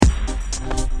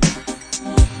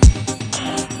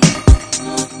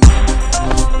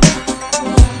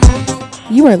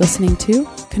You are listening to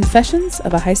Confessions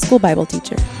of a High School Bible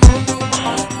Teacher.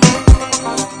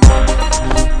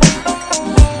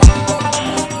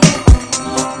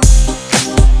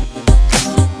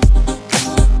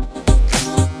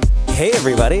 Hey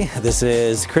everybody, this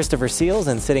is Christopher Seals,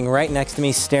 and sitting right next to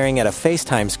me staring at a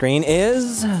FaceTime screen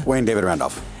is... Wayne David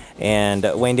Randolph. And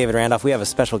Wayne David Randolph, we have a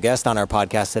special guest on our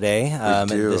podcast today. We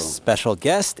do. This special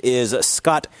guest is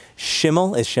Scott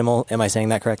Schimmel. Is Schimmel, am I saying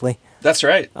that correctly? That's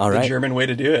right. All right. The German way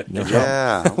to do it.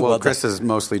 Yeah. Well, Chris is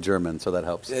mostly German, so that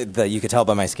helps. You could tell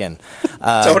by my skin.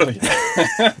 Totally.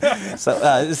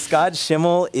 So Scott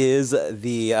Schimmel is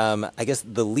the, I guess,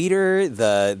 the leader,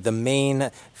 the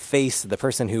main face, the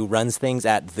person who runs things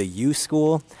at the U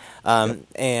School.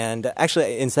 And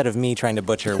actually, instead of me trying to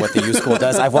butcher what the U School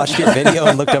does, I've watched your video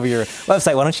and looked over your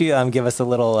website. Why don't you give us a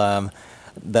little,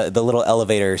 the little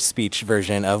elevator speech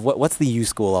version of what's the U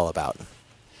School all about?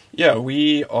 Yeah,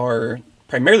 we are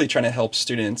primarily trying to help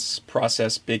students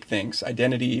process big things: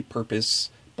 identity, purpose,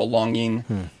 belonging.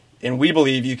 And we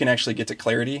believe you can actually get to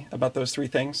clarity about those three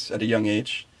things at a young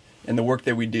age. And the work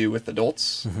that we do with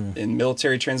adults in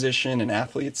military transition and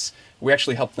athletes, we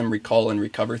actually help them recall and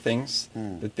recover things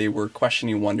that they were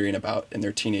questioning, wondering about in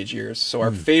their teenage years. So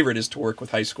our favorite is to work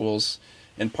with high schools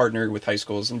and partner with high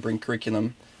schools and bring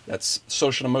curriculum that's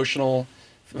social and emotional,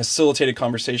 facilitated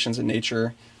conversations in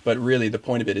nature. But really, the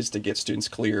point of it is to get students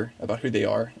clear about who they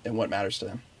are and what matters to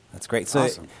them. That's great. So,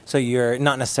 Awesome. So you're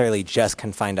not necessarily just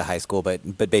confined to high school,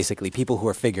 but basically people who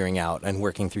are figuring out and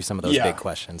working through some of those big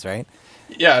questions, right?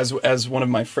 Yeah, as one of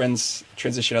my friends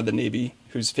transitioned out of the Navy,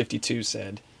 who's 52,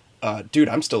 said, dude,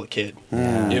 I'm still a kid.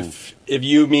 If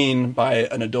you mean by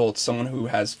an adult someone who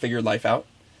has figured life out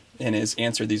and has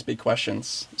answered these big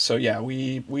questions. So yeah,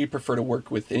 we prefer to work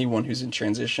with anyone who's in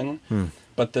transition.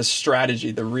 But the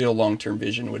strategy, the real long-term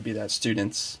vision would be that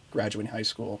students graduating high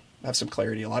school have some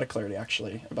clarity, a lot of clarity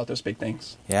actually, about those big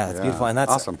things. Yeah, that's beautiful. And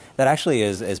that's awesome. That actually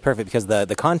is perfect because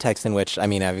the context in which, I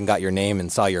mean, I even got your name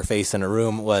and saw your face in a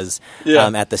room was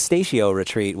at the Statio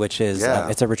retreat, which is,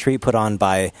 it's a retreat put on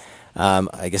by,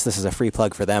 I guess this is a free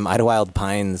plug for them, Idlewild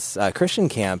Pines Christian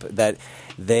Camp, that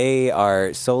they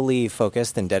are solely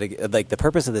focused and dedicated. Like, the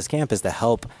purpose of this camp is to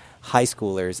help high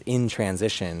schoolers in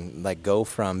transition, like, go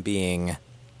from being,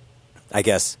 I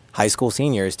guess, high school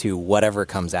seniors to whatever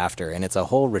comes after. And it's a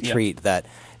whole retreat that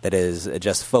is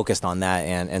just focused on that.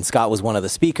 And Scott was one of the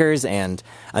speakers. And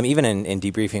even in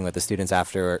debriefing with the students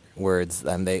afterwards,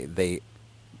 they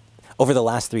over the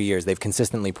last 3 years, they've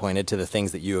consistently pointed to the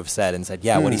things that you have said and said,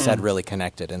 what he said really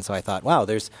connected. And so I thought, wow,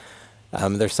 there's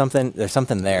something there. There's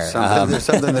something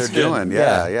they're doing.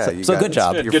 Yeah. So good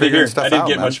job. Good to hear. I didn't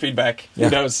get much feedback. Yeah.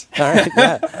 Who knows? All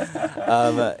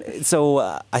right.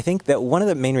 So I think that one of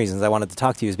the main reasons I wanted to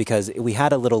talk to you is because we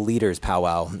had a little leaders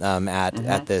powwow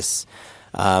at this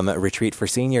retreat for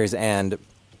seniors, and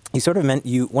you sort of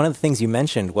one of the things you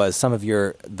mentioned was some of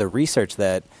the research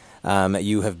that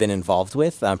you have been involved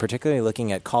with, particularly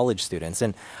looking at college students.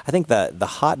 And I think the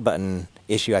hot button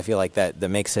issue I feel like that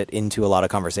makes it into a lot of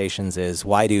conversations is,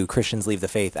 why do Christians leave the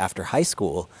faith after high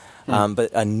school?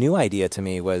 But a new idea to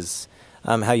me was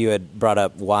how you had brought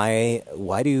up why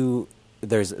do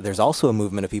there's also a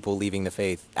movement of people leaving the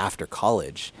faith after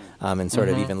college, and sort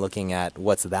of even looking at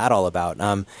what's that all about.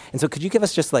 And so could you give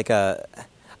us just like I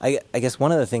guess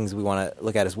one of the things we want to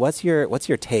look at is what's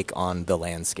your take on the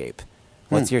landscape?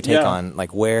 What's your take on,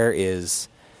 like, where is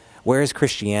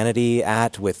Christianity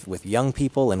at with young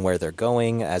people and where they're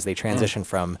going as they transition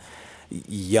from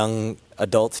young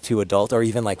adult to adult, or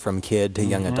even like from kid to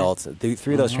young adults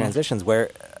through those transitions? What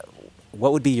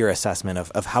would be your assessment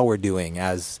of how we're doing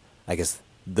as, I guess,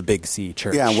 the Big C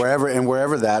church? Yeah,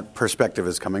 wherever that perspective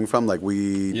is coming from, like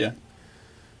we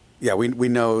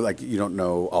know, like, you don't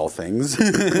know all things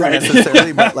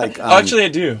necessarily, but like Actually, I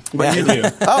do. But you do.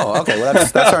 Oh, okay. Well,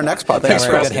 that's our next podcast. Thanks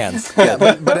for good hands. Yeah,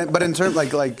 but in terms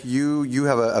like you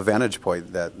have a vantage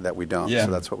point that we don't. Yeah.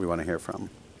 So that's what we want to hear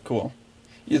from. Cool.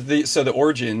 So the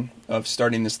origin of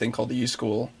starting this thing called the U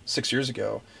School 6 years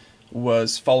ago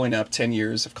was following up 10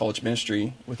 years of college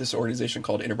ministry with this organization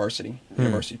called InterVarsity,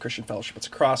 InterVarsity Christian Fellowship. It's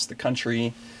across the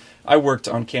country. I worked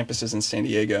on campuses in San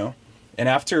Diego. And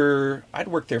after I'd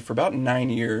worked there for about 9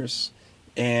 years,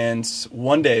 and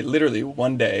literally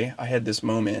one day, I had this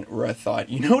moment where I thought,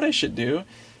 you know what I should do?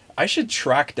 I should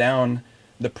track down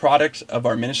the product of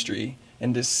our ministry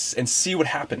and see what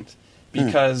happened.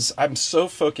 Because I'm so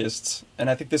focused, and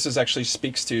I think this actually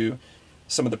speaks to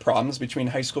some of the problems between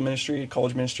high school ministry,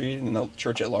 college ministry, and the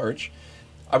church at large.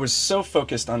 I was so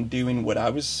focused on doing what I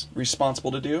was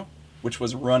responsible to do, which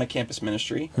was run a campus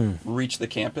ministry, reach the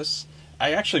campus.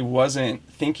 I actually wasn't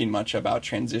thinking much about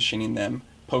transitioning them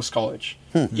post-college,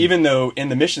 even though in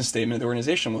the mission statement of the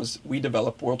organization was, we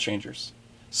develop world changers.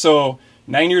 So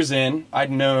 9 years in,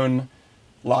 I'd known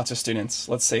lots of students,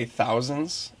 let's say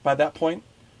thousands by that point,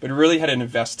 but really had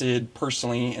invested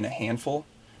personally in a handful.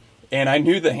 And I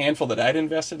knew the handful that I'd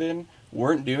invested in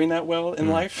weren't doing that well in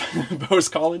life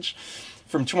post-college,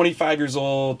 from 25 years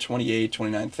old, 28,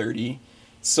 29, 30.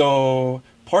 So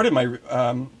part of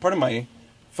my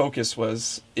focus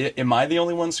was, am I the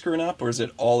only one screwing up, or is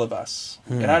it all of us?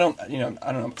 And I don't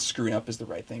know if screwing up is the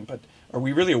right thing, but are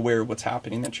we really aware of what's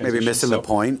happening in that transition? Maybe missing the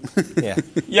point.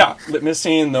 Yeah,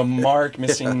 missing the mark,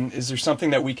 is there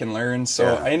something that we can learn?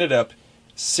 So I ended up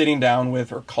sitting down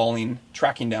with, or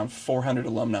tracking down 400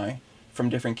 alumni from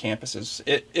different campuses.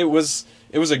 It was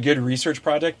a good research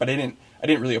project, but I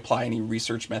didn't really apply any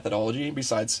research methodology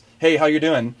besides, hey, how you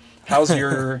doing? How's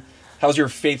your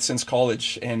faith since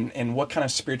college, and what kind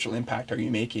of spiritual impact are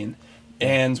you making?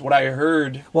 And what I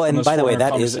heard. Well, and by the way,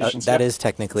 that is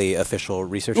technically official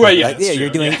research. Well, yeah,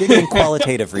 you're doing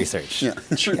qualitative research.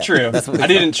 True. I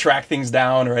didn't track things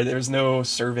down, or there was no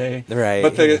survey. Right.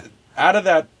 But out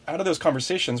of those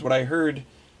conversations, what I heard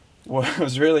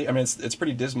was really, I mean, it's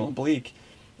pretty dismal and bleak.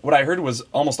 What I heard was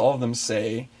almost all of them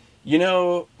say,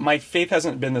 my faith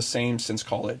hasn't been the same since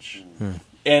college.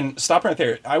 And stopping right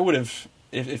there, I would have,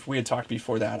 if we had talked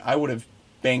before that, I would have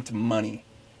banked money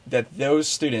that those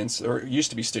students, or used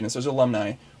to be students, those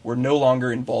alumni, were no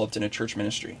longer involved in a church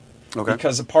ministry. Okay.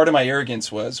 Because a part of my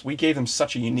arrogance was, we gave them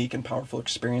such a unique and powerful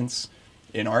experience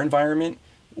in our environment.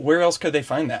 Where else could they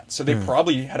find that? So they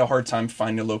probably had a hard time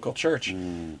finding a local church.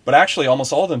 But actually,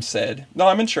 almost all of them said, no,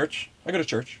 I'm in church. I go to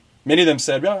church. Many of them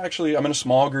said, yeah, actually, I'm in a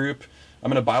small group.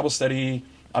 I'm in a Bible study.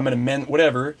 I'm in a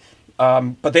whatever.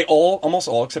 But they almost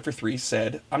all, except for 3,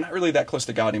 said, I'm not really that close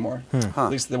to God anymore. At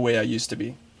least the way I used to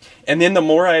be. And then the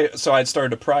more I'd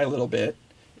started to pry a little bit,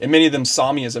 and many of them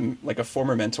saw me as a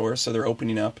former mentor, so they're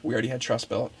opening up. We already had trust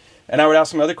built. And I would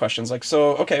ask them other questions, like,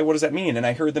 so, okay, what does that mean? And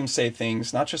I heard them say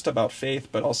things, not just about faith,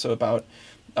 but also about,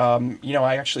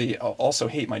 I actually also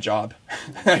hate my job.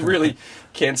 I really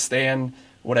can't stand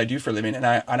what I do for a living, and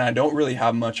I don't really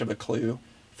have much of a clue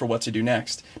for what to do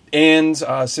next. And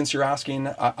since you're asking,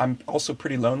 I'm also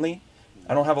pretty lonely.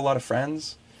 I don't have a lot of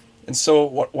friends. And so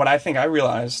what I think I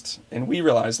realized, and we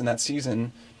realized in that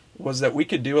season, was that we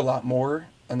could do a lot more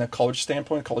on the college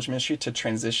standpoint, college ministry, to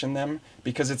transition them,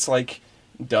 because it's like,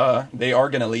 duh, they are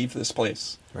going to leave this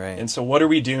place. Right. And so what are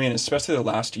we doing, especially the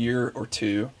last year or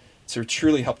two, to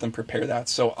truly help them prepare that?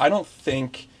 So I don't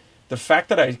think the fact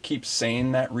that I keep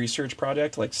saying that research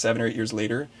project, like 7 or 8 years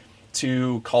later,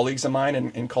 to colleagues of mine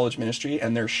in college ministry,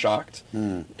 and they're shocked,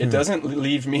 it doesn't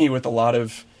leave me with a lot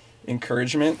of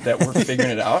encouragement that we're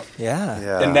figuring it out.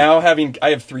 Yeah. And now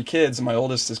I have 3 kids, and my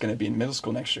oldest is going to be in middle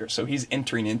school next year, so he's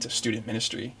entering into student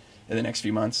ministry in the next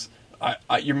few months.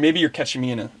 Maybe you're catching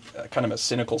me in a kind of a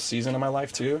cynical season of my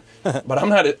life too, but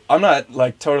I'm not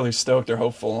like totally stoked or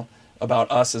hopeful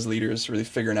about us as leaders really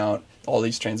figuring out all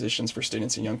these transitions for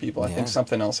students and young people. I think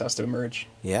something else has to emerge.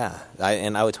 Yeah,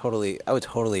 I would totally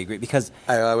agree, because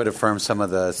I would affirm some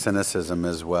of the cynicism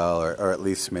as well, or at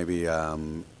least maybe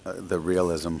the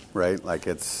realism, right? Like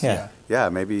it's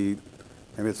maybe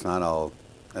it's not all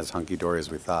as hunky dory as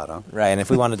we thought, huh? Right, and if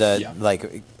we wanted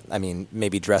to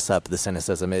maybe dress up the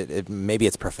cynicism, maybe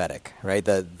it's prophetic, right?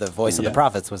 The voice of the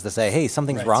prophets was to say, hey,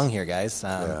 something's wrong here, guys.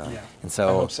 And so,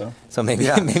 I hope so. So maybe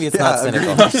it's not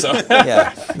cynical. I hope so.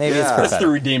 Maybe it's prophetic. That's the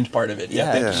redeemed part of it.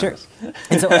 Sure.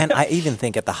 And I even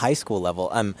think at the high school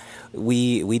level,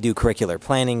 we do curricular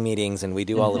planning meetings, and we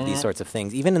do all of these sorts of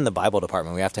things. Even in the Bible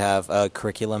department, we have to have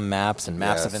curriculum maps and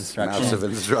maps of instruction. Maps of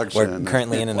instruction. We're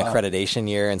currently in an accreditation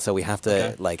year, and so we have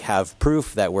to have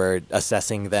proof that we're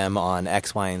assessing them on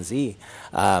X, Y, and Z.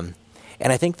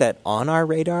 And I think that on our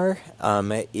radar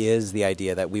is the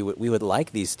idea that we would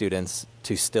like these students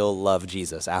to still love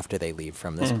Jesus after they leave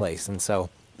from this place. And so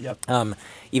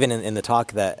even in the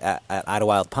talk that at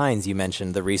Idlewild Pines, you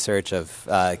mentioned the research of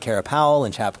Kara Powell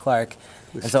and Chap Clark.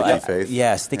 And sticky faith.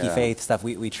 Yeah, sticky faith stuff.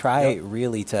 We try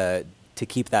really to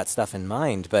keep that stuff in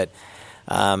mind, but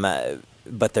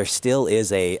there still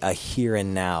is a here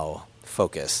and now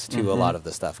focus to a lot of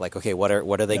the stuff. Like, okay, what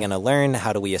are they going to learn?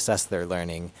 How do we assess their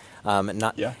learning?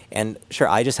 And sure,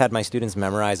 I just had my students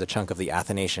memorize a chunk of the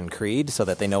Athanasian Creed so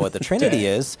that they know what the Trinity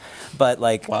is. But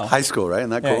high school, right?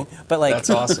 Isn't that cool? But that's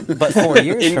awesome. But 4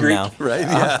 years in from Greek, now, right?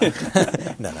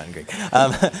 Yeah. No, not in Greek.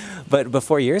 But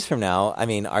 4 years from now, I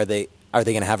mean, are they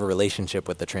going to have a relationship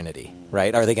with the Trinity?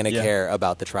 Right? Are they going to care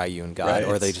about the triune God,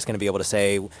 or are they just going to be able to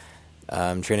say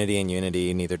Trinity and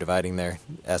unity, neither dividing their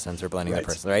essence or blending their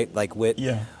person, right? Like,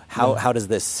 how does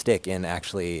this stick in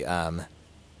actually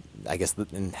I guess,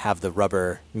 and have the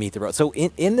rubber meet the road. So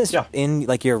in this, in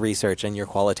like your research and your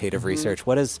qualitative research,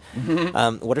 what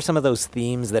are some of those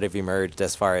themes that have emerged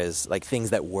as far as like things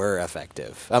that were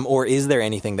effective? Or is there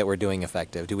anything that we're doing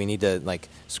effective? Do we need to like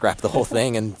scrap the whole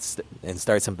thing and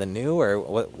start something new, or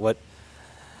what?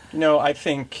 I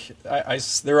think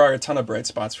there are a ton of bright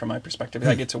spots from my perspective.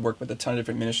 I get to work with a ton of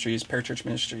different ministries, parachurch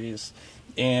ministries,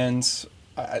 and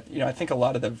I think a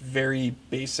lot of the very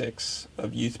basics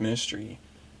of youth ministry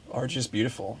are just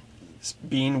beautiful.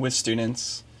 Being with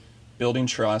students, building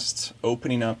trust,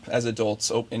 opening up as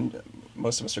adults, and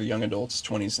most of us are young adults,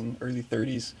 20s and early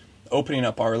 30s, opening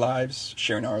up our lives,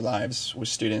 sharing our lives with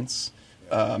students,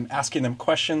 asking them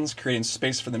questions, creating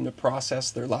space for them to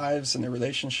process their lives and their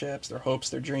relationships, their hopes,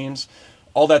 their dreams.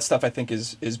 All that stuff I think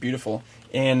is beautiful.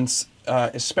 And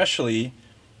especially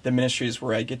the ministries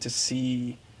where I get to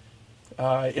see,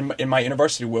 in my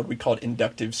university world, we call it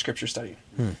inductive scripture study,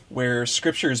 where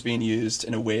scripture is being used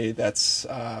in a way that's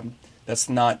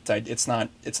not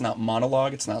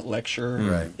monologue, it's not lecture,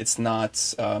 right. It's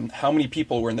not how many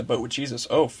people were in the boat with Jesus.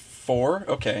 Oh, 4,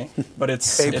 okay, but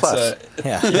it's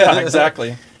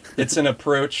exactly. It's an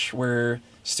approach where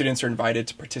students are invited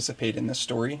to participate in the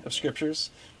story of scriptures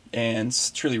and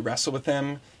truly wrestle with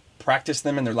them, practice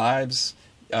them in their lives,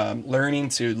 learning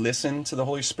to listen to the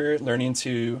Holy Spirit, learning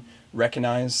to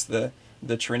recognize the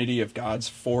Trinity of God's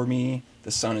for me,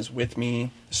 the Son is with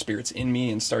me, the Spirit's in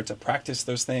me, and start to practice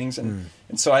those things. And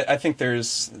so I think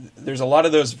there's a lot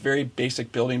of those very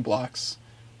basic building blocks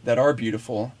that are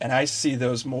beautiful, and I see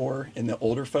those more in the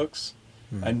older folks.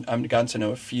 I've gotten to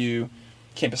know a few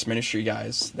campus ministry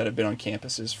guys that have been on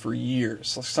campuses for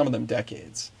years, some of them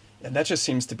decades, and that just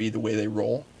seems to be the way they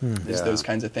roll, is those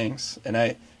kinds of things. And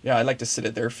I like to sit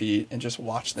at their feet and just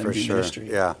watch them do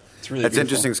ministry. Yeah, it's really That's beautiful.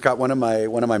 interesting, Scott. One of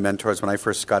my mentors, when I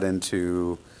first got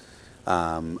into,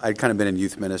 I'd kind of been in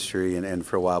youth ministry and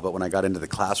for a while, but when I got into the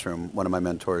classroom, one of my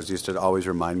mentors used to always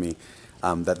remind me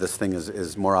that this thing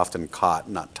is more often caught,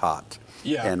 not taught.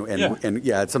 Yeah. And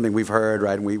it's something we've heard,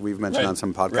 right? And we've mentioned on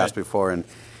some podcasts before. And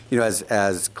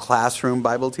as classroom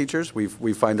Bible teachers,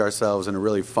 we find ourselves in a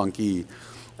really funky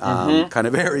kind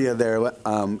of area there,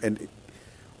 and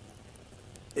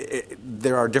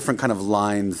there are different kind of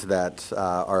lines that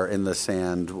are in the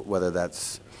sand, whether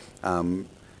that's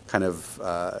kind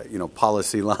of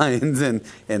policy lines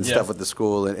and stuff with the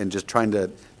school, and just trying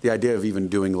to, the idea of even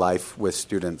doing life with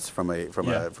students from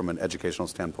an educational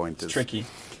standpoint is tricky.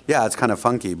 Yeah, it's kind of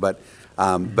funky, but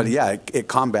it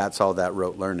combats all that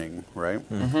rote learning, right?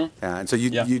 And so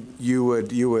you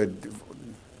would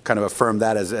kind of affirm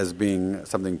that as being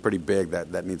something pretty big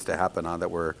that needs to happen, that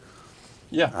we're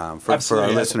for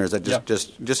our listeners, that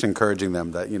just encouraging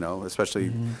them that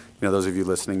especially those of you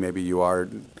listening, maybe you are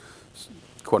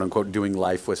quote unquote doing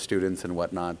life with students and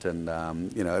whatnot, and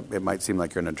it might seem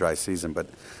like you're in a dry season, but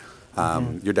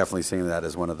you're definitely seeing that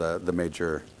as one of the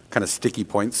major kind of sticky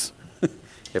points.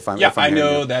 If I'm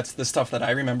know that's the stuff that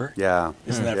I remember. Yeah,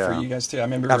 isn't that for you guys too? I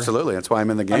remember absolutely. That's why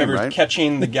I'm in the game. I remember right?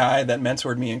 catching the guy that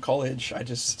mentored me in college. I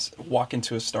just walk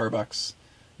into a Starbucks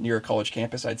near a college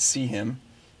campus. I'd see him,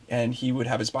 and he would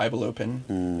have his Bible open,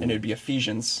 and it'd be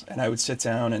Ephesians, and I would sit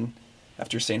down and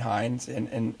after saying hi,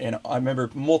 and I remember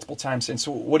multiple times saying,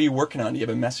 "So, what are you working on? Do you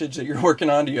have a message that you're working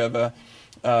on? Do you have a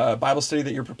Bible study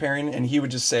that you're preparing?" And he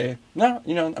would just say, "No,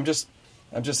 I'm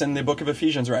just in the book of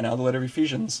Ephesians right now, the letter of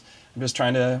Ephesians. I'm just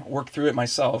trying to work through it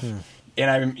myself."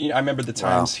 And I remember the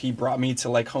times he brought me to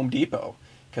like Home Depot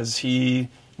because he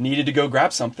needed to go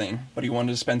grab something, but he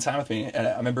wanted to spend time with me. And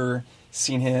I remember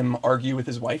seeing him argue with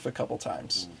his wife a couple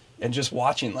times. And just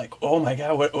watching, like, oh my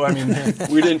God, I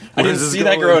didn't see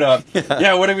that growing up.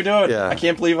 Yeah, what are we doing? Yeah. I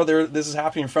can't believe this is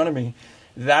happening in front of me.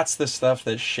 That's the stuff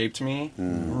that shaped me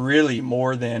really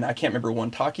more than, I can't remember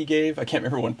one talk he gave. I can't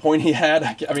remember one point he had.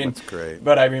 That's great.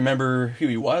 But I remember who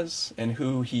he was and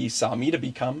who he saw me to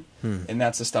become. And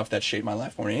that's the stuff that shaped my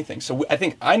life more than anything. So I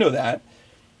think I know that.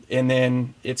 And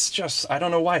then it's just, I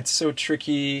don't know why it's so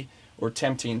tricky or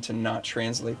tempting to not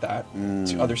translate that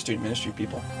to other student ministry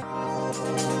people.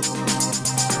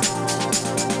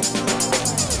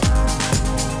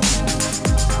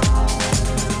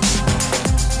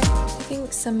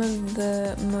 Some of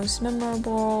the most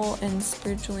memorable and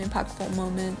spiritually impactful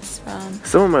moments from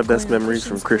some of my best memories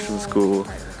from Christian school.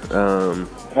 Some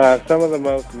of the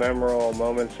most memorable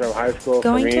moments from high school.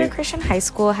 Going to a Christian high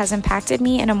school has impacted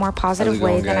me in a more positive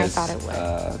way than I thought it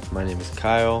would. My name is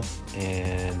Kyle,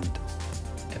 and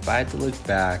if I had to look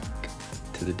back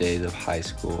to the days of high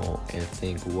school and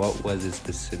think what was it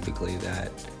specifically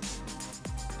that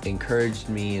encouraged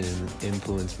me and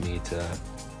influenced me to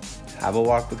have a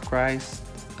walk with Christ,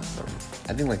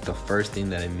 I think like the first thing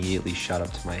that immediately shot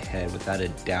up to my head without a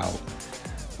doubt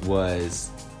was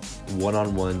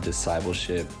one-on-one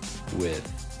discipleship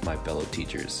with my fellow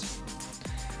teachers.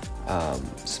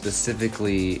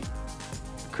 Specifically,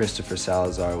 Christopher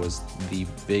Salazar was the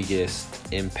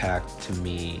biggest impact to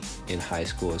me in high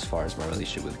school as far as my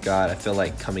relationship with God. I feel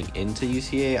like coming into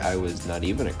UCA, I was not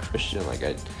even a Christian. Like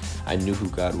I knew who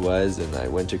God was, and I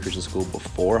went to Christian school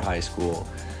before high school,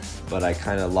 but I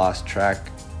kind of lost track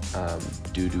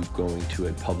due to going to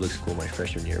a public school my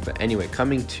freshman year. But anyway,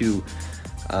 coming to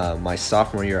my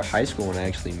sophomore year of high school, when I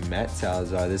actually met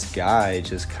Salazar, this guy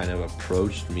just kind of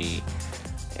approached me,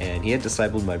 and he had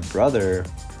discipled my brother,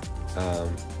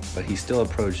 but he still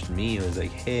approached me and was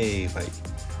like, hey,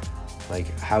 like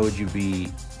how would you be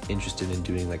interested in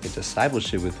doing like a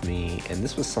discipleship with me? And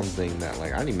this was something that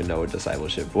like I didn't even know what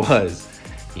discipleship was,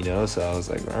 you know. So I was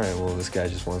like, all right, well, this guy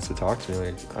just wants to talk to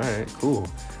me. Like, all right, cool.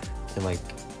 And like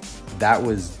that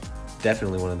was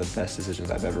definitely one of the best decisions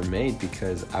I've ever made,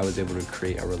 because I was able to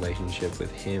create a relationship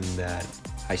with him that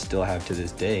I still have to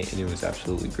this day, and it was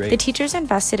absolutely great. The teachers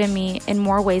invested in me in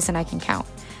more ways than I can count.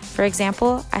 For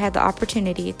example, I had the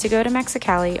opportunity to go to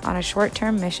Mexicali on a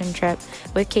short-term mission trip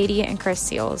with Katie and Chris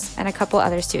Seals and a couple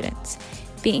other students.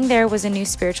 Being there was a new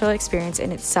spiritual experience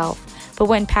in itself, but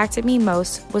what impacted me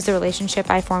most was the relationship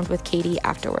I formed with Katie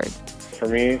afterward. For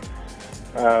me,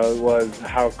 was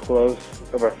how close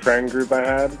of a friend group I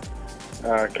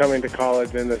had. Coming to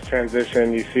college in this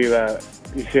transition, you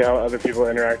see how other people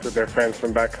interact with their friends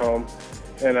from back home,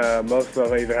 and most of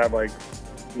them either have like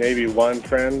maybe one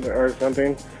friend or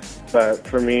something. But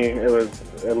for me, it was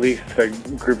at least a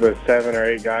group of 7 or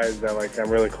 8 guys that like I'm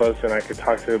really close to and I could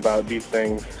talk to about these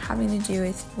things. Having to do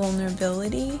with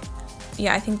vulnerability,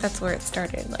 yeah, I think that's where it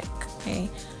started. Like my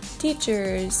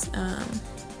teachers,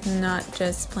 not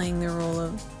just playing the role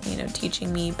of,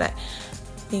 teaching me, but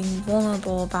being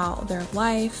vulnerable about their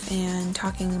life and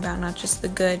talking about not just the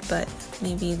good, but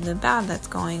maybe the bad that's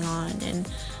going on.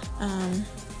 And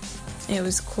it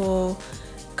was cool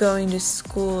going to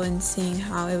school and seeing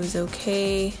how it was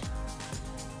okay,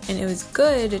 and it was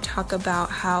good to talk about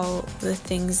how the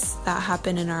things that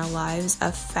happen in our lives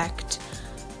affect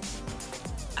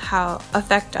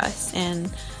us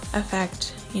and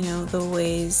affect the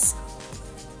ways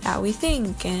that we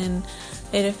think, and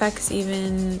it affects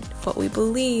even what we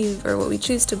believe or what we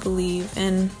choose to believe.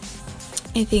 And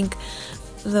I think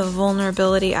the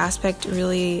vulnerability aspect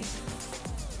really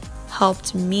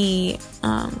helped me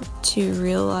to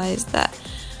realize that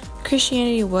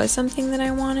Christianity was something that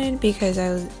I wanted, because I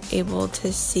was able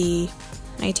to see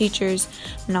my teachers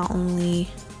not only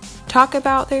talk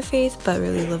about their faith, but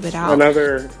really live it out.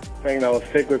 Another thing that will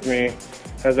stick with me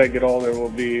as I get older will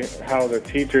be how the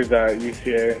teachers at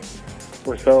UCA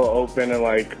were so open and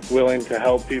like willing to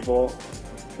help people,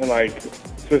 and like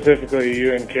specifically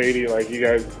you and Katie, like you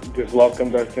guys just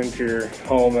welcomed us into your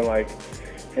home, and like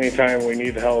anytime we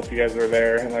need help, you guys were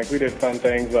there. And like we did fun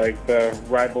things like the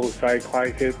Ride Both Side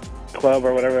Club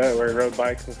or whatever, where we rode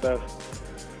bikes and stuff.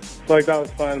 So like that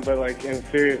was fun, but like in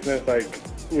seriousness, like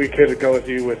we could go with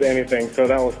you with anything. So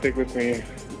that will stick with me,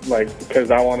 like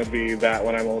because I want to be that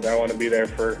when I'm older. I want to be there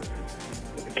for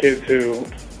kids who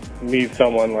need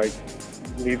someone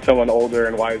older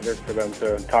and wiser for them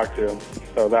to talk to.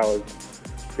 So that was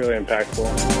really impactful.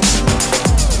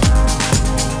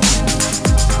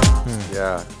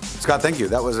 Yeah, Scott, thank you.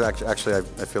 That was actually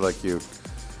I feel like you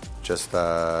just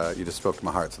spoke to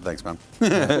my heart. So thanks, man.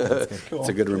 Cool. It's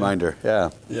a good reminder. Yeah.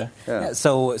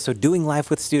 So doing life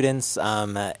with students,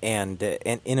 and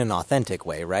in an authentic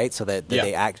way, right? So that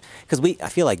they act, because I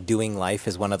feel like doing life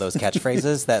is one of those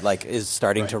catchphrases that like is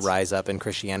starting to rise up in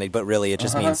Christianity, but really it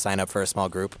just means sign up for a small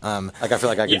group. Like I feel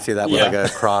like I can see that with like a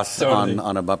cross totally.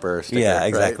 on a bumper sticker. Yeah,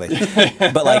 exactly.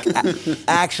 Right? But like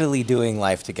actually doing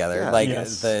life together,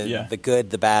 the good,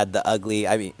 the bad, the ugly.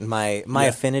 I mean, my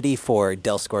affinity for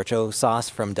Del Scorcho sauce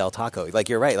from Del Taco, like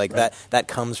you're right, like that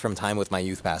comes from time with my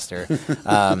youth pastor.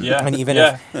 And even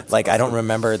if like I don't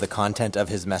remember the content of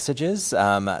his messages,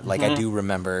 like I do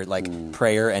remember like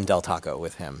prayer and Del Taco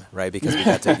with him, right? Because we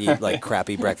got to eat like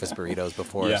crappy breakfast burritos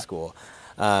before school.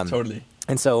 Totally.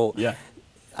 And so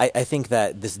I think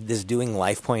that this doing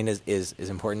life point is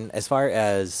important. As far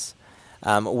as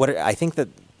I think that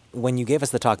when you gave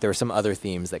us the talk, there were some other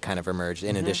themes that kind of emerged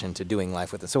in addition to doing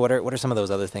life with it. So what are some of those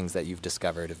other things that you've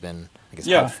discovered have been, I guess,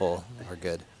 helpful or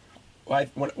good? Well,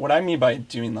 what I mean by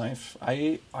doing life,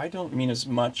 I don't mean as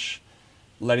much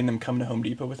letting them come to Home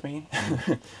Depot with me,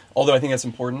 although I think that's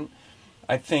important.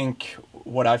 I think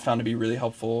what I found to be really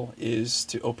helpful is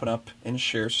to open up and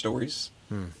share stories.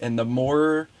 And the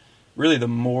more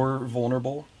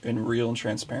vulnerable and real and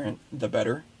transparent, the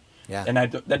better. Yeah. And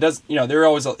that does, there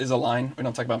always is a line. We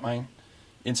don't talk about my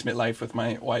intimate life with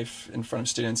my wife in front of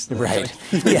students. Right.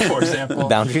 For example.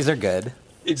 Boundaries are good.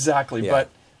 Exactly. Yeah.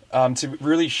 But to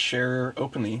really share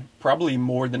openly, probably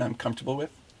more than I'm comfortable with,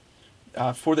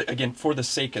 for the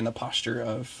sake and the posture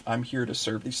of I'm here to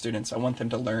serve these students. I want them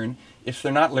to learn. If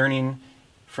they're not learning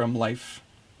from life,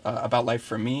 about life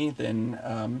from me,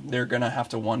 then they're going to have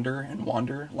to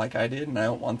wander like I did, and I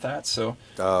don't want that. So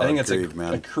I think that's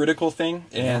a critical thing.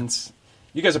 And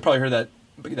you guys have probably heard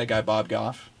that guy Bob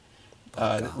Goff,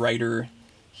 writer.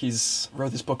 He's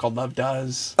wrote this book called Love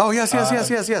Does. Oh, yes.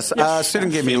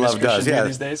 Student gave me Love Does. Yeah,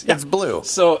 these days. Yeah. It's blue.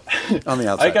 So on the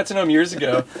outside, I got to know him years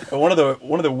ago.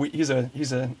 But he's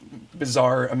a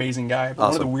bizarre, amazing guy. But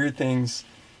One of the weird things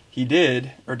he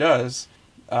did or does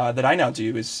that I now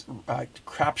do is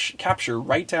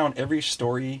write down every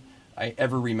story I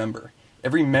ever remember,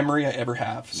 every memory I ever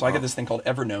have. So I got this thing called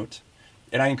Evernote,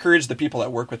 and I encourage the people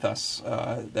that work with us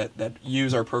that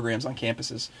use our programs on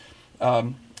campuses.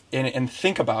 And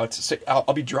think about,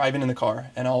 I'll be driving in the car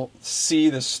and I'll see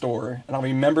this store and I'll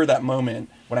remember that moment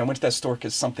when I went to that store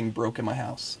because something broke in my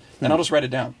house, and I'll just write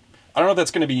it down. I don't know if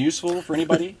that's going to be useful for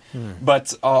anybody,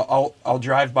 but I'll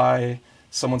drive by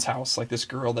someone's house, like this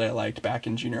girl that I liked back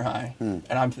in junior high,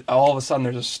 and all of a sudden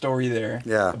there's a story there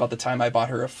about the time I bought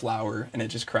her a flower and it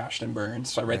just crashed and burned.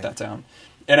 So I write that down,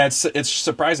 and it's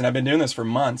surprising. I've been doing this for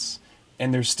months.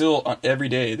 And there's still, every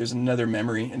day, there's another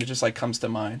memory, and it just comes to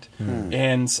mind.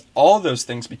 And all of those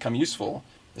things become useful,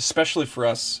 especially for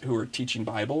us who are teaching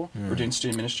Bible, we're doing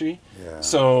student ministry. Yeah.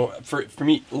 So for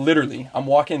me, literally, I'm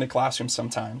walking in the classroom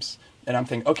sometimes, and I'm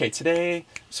thinking, okay, today I'm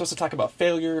supposed to talk about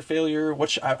failure.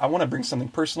 I want to bring something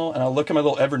personal, and I'll look at my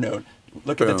little Evernote,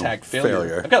 look at the tag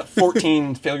failure. I've got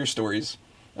 14 failure stories.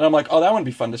 And I'm like, oh, that would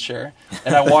be fun to share.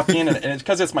 And I walk in, and it's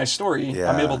because it's my story,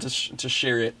 I'm able to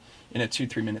share it in a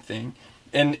 2-3 minute thing.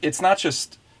 And it's not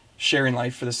just sharing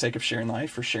life for the sake of sharing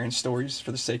life or sharing stories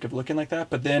for the sake of looking like that,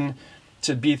 but then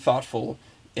to be thoughtful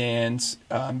and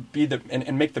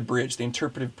and make the bridge, the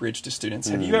interpretive bridge to students.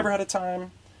 Have you ever had a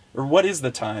time, or what is the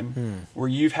time where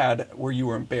you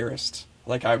were embarrassed,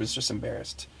 like I was just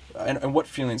embarrassed, and what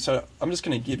feeling? So I'm just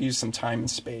going to give you some time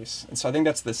and space. And so I think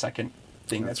that's the second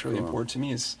thing that's really important to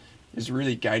me is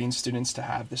really guiding students to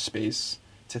have the space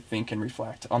to think and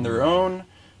reflect on their own,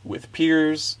 with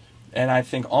peers, and I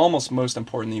think almost most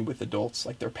importantly with adults,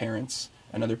 like their parents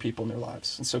and other people in their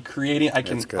lives. And so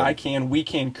we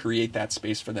can create that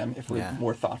space for them if we're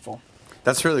more thoughtful.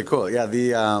 That's really cool. Yeah,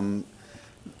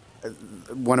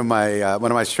 one of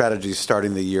my strategies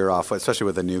starting the year off, especially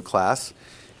with a new class,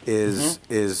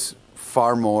 is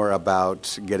far more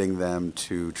about getting them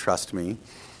to trust me.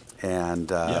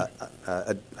 And I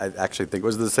actually think it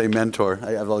was the same mentor.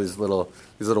 I have all these little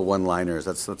one-liners.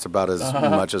 That's about as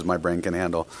much as my brain can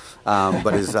handle.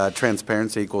 But is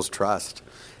transparency equals trust.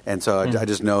 And so I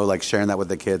just know, sharing that with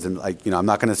the kids, and I'm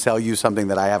not going to sell you something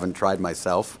that I haven't tried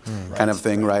myself, kind of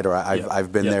thing, right? Or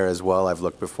I've been there as well. I've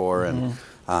looked before, and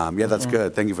that's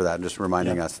good. Thank you for that, and just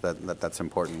reminding us that's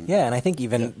important. Yeah, and I think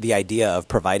even the idea of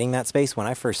providing that space, when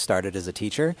I first started as a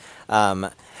teacher,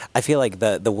 I feel like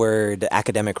the word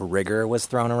academic rigor was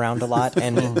thrown around a lot,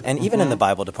 and even in the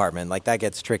Bible department, that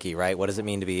gets tricky, right? What does it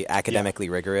mean to be academically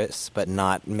rigorous but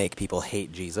not make people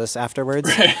hate Jesus afterwards?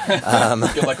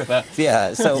 Good luck with that.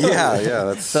 Yeah. So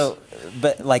that's so.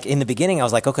 But in the beginning, I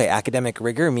was like, okay, academic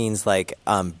rigor means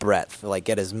breadth,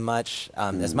 get as much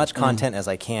content as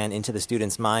I can into the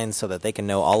students' minds so that they can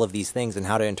know all of these things and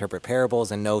how to interpret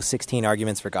parables and know 16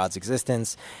 arguments for God's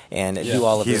existence and do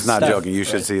all of this stuff. He's not joking. You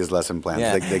should see his lesson plans.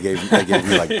 Yeah. They gave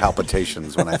me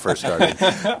palpitations when I first started.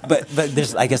 But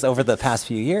there's, I guess, over the past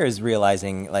few years,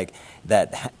 realizing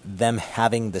that them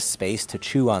having the space to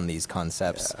chew on these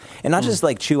concepts and not just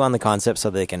chew on the concepts so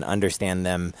they can understand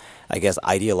them, I guess,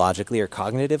 ideologically or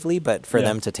cognitively, but for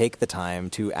them to take the time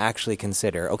to actually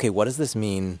consider, okay, what does this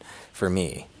mean for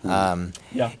me? And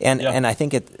I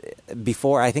think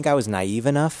I think I was naive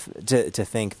enough to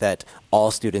think that all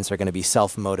students are going to be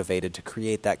self-motivated to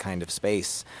create that kind of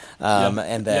space.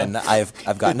 And then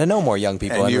I've gotten to know more young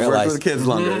people and you've realized, worked with kids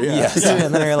longer.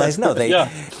 And then I realized, no,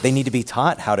 they need to be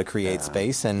taught how to create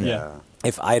space. And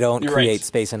if I don't create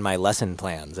space in my lesson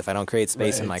plans, if I don't create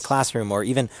space in my classroom, or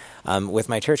even with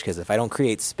my church kids, if I don't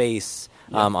create space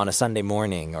on a Sunday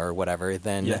morning or whatever,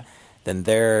 then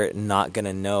they're not going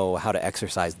to know how to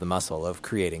exercise the muscle of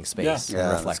creating space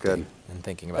and reflecting and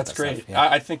thinking about that's that great. stuff.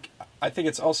 Yeah. I think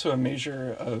it's also a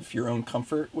measure of your own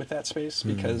comfort with that space,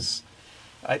 because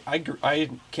I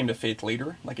came to faith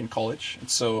later, in college, and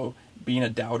so being a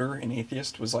doubter and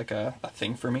atheist was a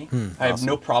thing for me. I have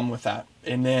no problem with that.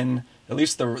 And then at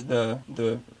least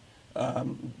the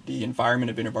the environment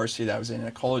of InterVarsity that I was in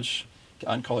a college,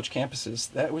 on college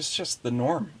campuses, that was just the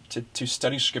norm to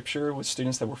study scripture with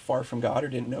students that were far from God or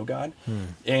didn't know God.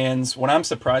 And what I'm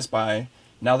surprised by,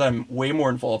 now that I'm way more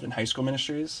involved in high school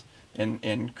ministries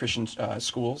and Christian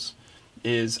schools,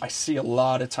 is I see a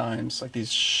lot of times like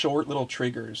these short little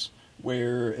triggers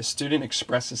where a student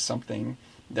expresses something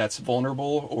that's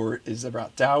vulnerable or is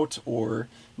about doubt or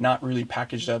not really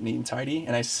packaged up neat and tidy,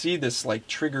 and I see this like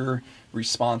trigger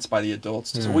response by the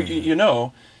adults. So you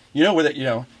know where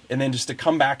that, and then just to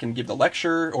come back and give the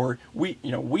lecture, or we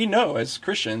know as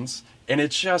Christians, and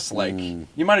it's just like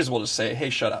you might as well just say, hey,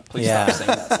 shut up, please stop saying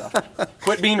that stuff,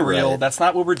 quit being real. Right. That's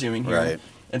not what we're doing here. Right.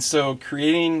 And so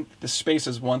creating the space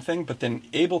is one thing, but then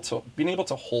being able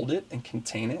to hold it and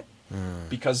contain it.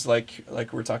 Because like we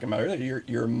were talking about earlier,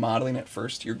 you're modeling it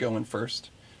first, you're going first,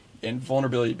 and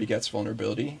vulnerability begets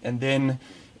vulnerability. And then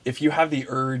if you have the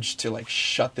urge to like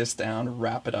shut this down,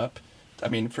 wrap it up, I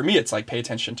mean, for me, it's like pay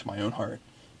attention to my own heart,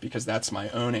 because that's my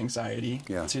own anxiety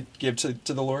to give to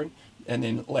the Lord, and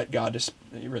then let God just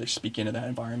really speak into that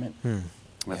environment.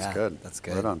 That's good. That's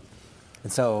good. Right on.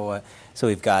 And so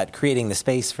we've got creating the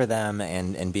space for them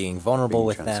and being vulnerable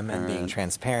with them and being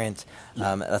transparent.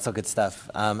 That's all good stuff.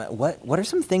 What are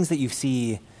some things that you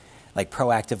see like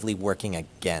proactively working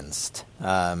against?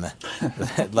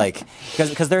 Like,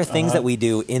 because there are things that we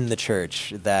do in the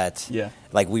church that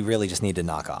like we really just need to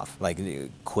knock off, like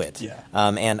quit.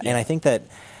 And I think that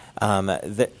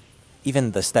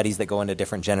even the studies that go into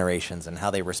different generations and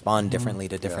how they respond differently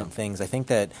to different things, I think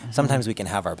that sometimes we can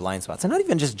have our blind spots. And not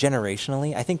even just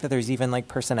generationally. I think that there's even like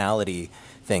personality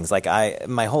things. Like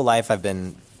my whole life I've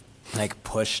been like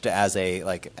pushed as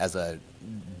a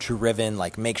driven,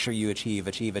 like make sure you achieve.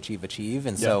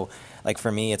 And so like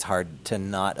for me, it's hard to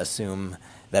not assume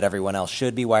that everyone else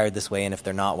should be wired this way, and if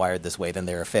they're not wired this way, then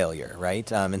they're a failure, right?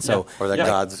 And so, or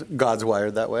that God's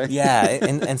wired that way.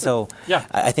 And so,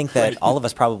 I think that all of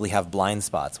us probably have blind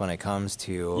spots when it comes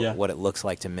to what it looks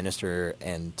like to minister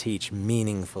and teach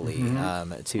meaningfully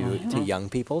to young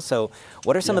people. So,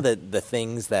 what are some of the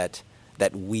things that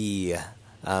we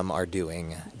are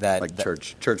doing that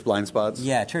church blind spots?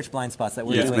 Yeah, church blind spots that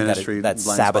we're doing that's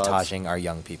sabotaging our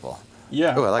young people.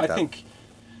 Yeah, I like that. I think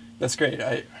that's great.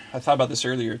 I thought about this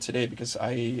earlier today because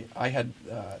I had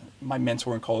my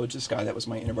mentor in college, this guy that was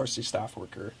my InterVarsity staff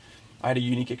worker. I had a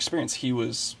unique experience. He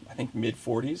was, I think,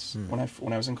 mid-40s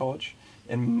when I was in college.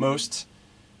 And most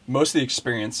of the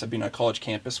experience of being on a college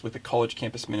campus with a college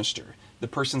campus minister, the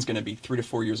person's going to be 3 to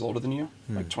 4 years older than you,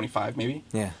 like 25 maybe,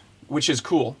 which is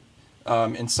cool.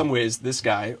 In some ways, this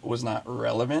guy was not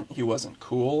relevant. He wasn't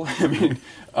cool. I mean,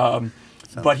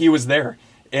 but he was there.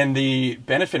 And the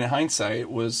benefit in hindsight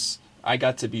was I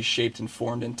got to be shaped and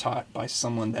formed and taught by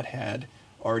someone that had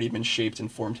already been shaped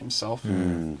and formed himself.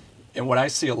 And what I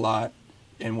see a lot,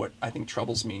 and what I think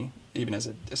troubles me, even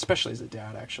especially as a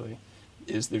dad actually,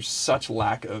 is there's such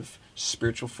lack of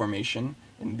spiritual formation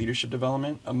and leadership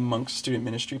development amongst student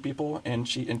ministry people and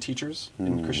teachers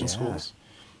in Christian schools.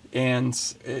 And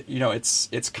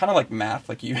it's kind of like math.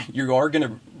 Like you are going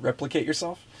to replicate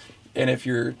yourself, and if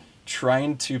you're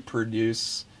trying to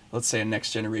produce, let's say, a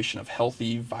next generation of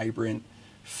healthy, vibrant,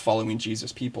 following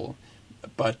Jesus people,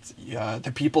 but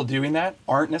the people doing that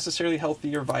aren't necessarily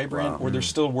healthy or vibrant, or they're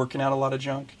still working out a lot of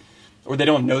junk, or they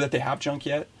don't know that they have junk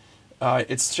yet.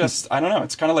 It's just, I don't know,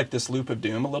 it's kind of like this loop of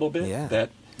doom a little bit.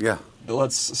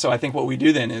 So I think what we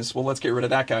do then is, let's get rid of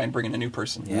that guy and bring in a new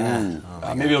person.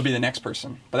 Maybe it'll be the next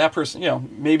person. But that person,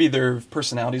 maybe their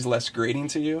personality's less grating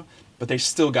to you, but they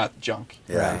still got junk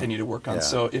that they need to work on.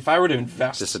 So if I were to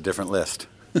invest... Just a different list.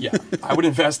 I would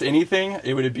invest anything.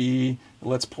 It would be,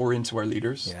 let's pour into our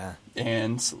leaders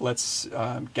and let's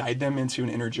guide them into an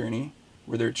inner journey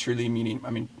where they're truly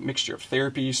mixture of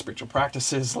therapy, spiritual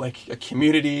practices, like a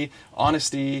community,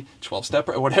 honesty, 12-step,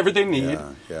 whatever they need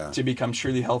to become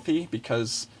truly healthy,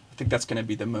 because I think that's going to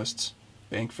be the most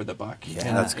bang for the buck.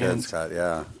 That's good, Scott.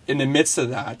 In the midst of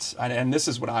that, and this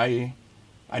is what I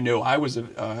know I was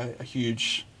a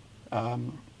huge...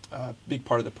 big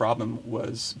part of the problem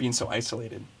was being so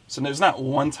isolated. So there's not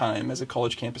one time as a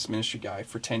college campus ministry guy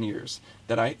for 10 years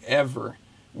that I ever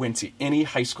went to any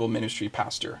high school ministry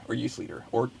pastor or youth leader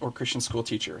or Christian school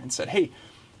teacher and said, hey,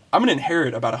 I'm going to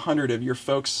inherit about 100 of your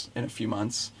folks in a few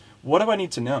months. What do I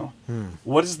need to know?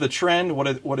 What is the trend? What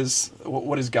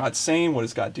is God saying? What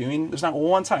is God doing? There's not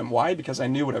one time. Why? Because I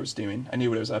knew what I was doing. I knew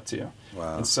what I was up to.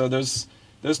 Wow. And so those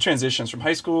transitions from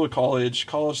high school to college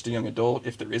to young adult,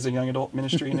 if there is a young adult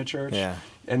ministry in a church,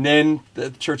 and then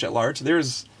the church at large,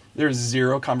 there's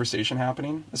zero conversation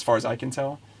happening as far as I can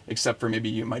tell, except for maybe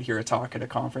you might hear a talk at a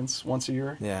conference once a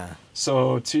year.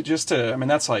 So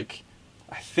that's like,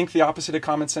 I think the opposite of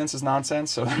common sense is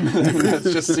nonsense. So it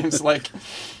just seems like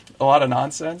a lot of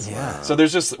nonsense. Yeah. So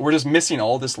we're just missing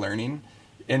all this learning.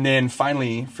 And then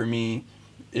finally, for me,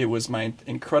 it was my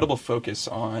incredible focus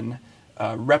on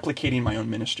replicating my own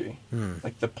ministry.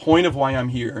 Like the point of why I'm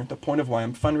here, the point of why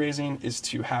I'm fundraising is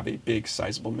to have a big,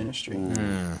 sizable ministry.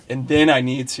 And then I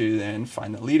need to then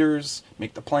find the leaders,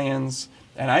 make the plans.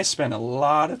 And I spent a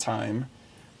lot of time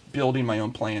building my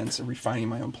own plans and refining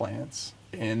my own plans.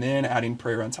 And then adding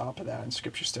prayer on top of that and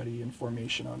scripture study and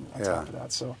formation on top of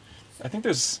that. So I think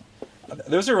those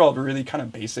are all really kind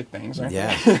of basic things, aren't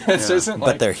they? It isn't but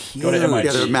like, they're huge. go to MIT,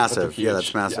 Yeah, they're massive. but they're Yeah,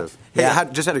 that's massive. Hey,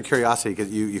 just out of curiosity,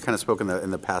 because you kind of spoke in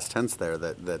the past tense there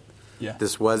that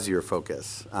this was your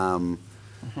focus. Not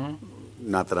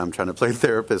that I'm trying to play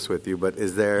therapist with you, but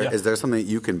is there something that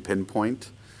you can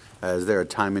pinpoint? Is there a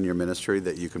time in your ministry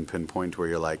that you can pinpoint where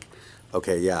you're like,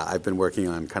 okay, yeah, I've been working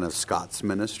on kind of Scott's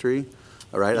ministry,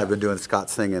 all right? I've been doing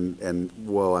Scott's thing, and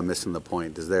whoa, I'm missing the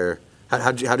point. Is there?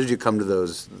 How did you come to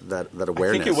that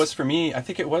awareness? I think it was for me. I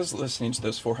think it was listening to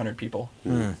those 400 people,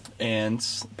 and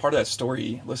part of that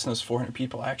story, listening to those 400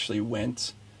 people,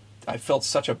 I felt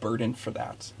such a burden for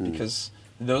that because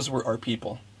those were our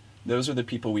people. Those are the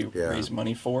people we raised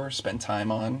money for, spent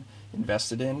time on,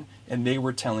 invested in, and they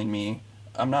were telling me,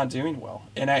 I'm not doing well.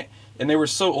 And they were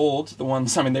so old, the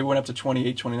ones, I mean, they went up to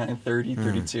 28, 29, 30,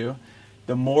 32.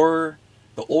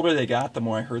 The older they got, the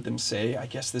more I heard them say, I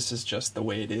guess this is just the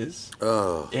way it is.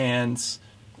 Oh. And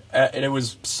it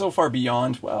was so far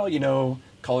beyond, well,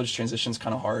 college transition's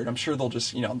kind of hard. I'm sure they'll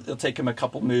just, it'll take them a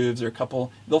couple moves or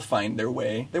they'll find their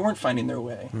way. They weren't finding their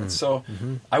way. And so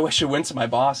I wish I went to my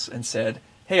boss and said,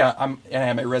 hey, I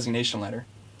have my resignation letter.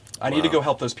 I need to go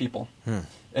help those people.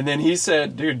 And then he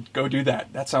said, dude, go do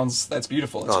that. That's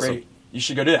beautiful. That's great. You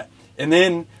should go do that. And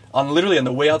then literally on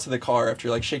the way out to the car, after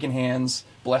like shaking hands,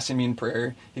 blessing me in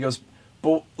prayer, he goes,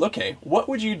 but okay, what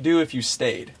would you do if you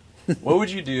stayed? What would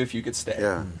you do if you could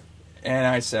stay? And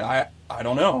I said, I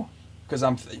don't know.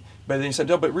 But then he said,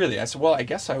 no, but really? I said, well, I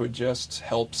guess I would just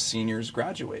help seniors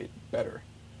graduate better.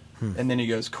 And then he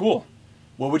goes, cool.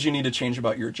 What would you need to change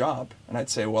about your job? And I'd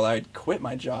say, well, I'd quit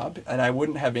my job and I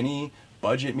wouldn't have any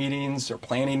budget meetings or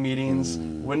planning meetings,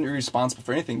 wouldn't be responsible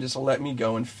for anything, just let me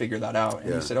go and figure that out.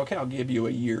 And he said, okay, I'll give you a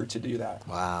year to do that.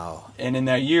 Wow. And in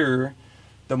that year,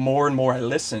 the more and more I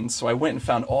listened, so I went and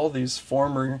found all these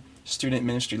former student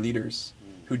ministry leaders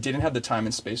who didn't have the time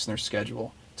and space in their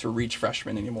schedule to reach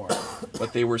freshmen anymore.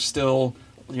 But they were still,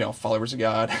 followers of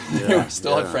God. They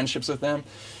still had friendships with them.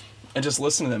 And just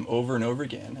listen to them over and over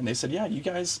again. And they said, yeah, you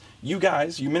guys,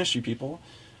 you ministry people,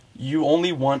 you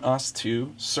only want us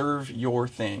to serve your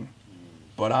thing.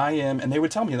 But and they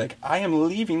would tell me, like, I am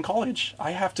leaving college.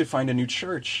 I have to find a new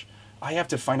church. I have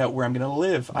to find out where I'm going to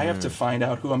live. I have to find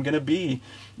out who I'm going to be.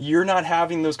 You're not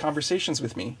having those conversations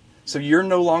with me. So you're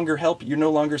no longer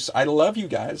I love you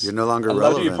guys. You're no longer relevant. I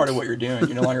love to be a part of what you're doing.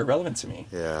 You're no longer relevant to me.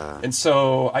 Yeah. And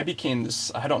so I became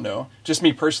this, I don't know, just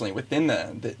me personally, within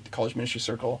the college ministry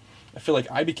circle, I feel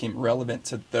like I became relevant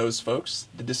to those folks,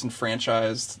 the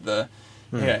disenfranchised,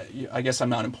 I guess I'm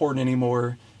not important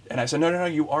anymore. And I said, no,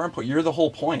 you are important. You're the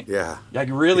whole point. Yeah. Like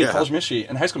really, college ministry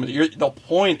and high school ministry, the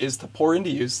point is to pour into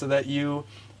you so that you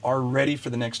are ready for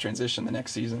the next transition, the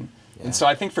next season. Yeah. And so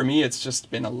I think for me, it's just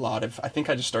been I think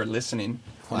I just started listening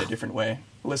in a different way.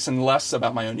 Listen less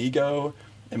about my own ego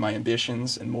and my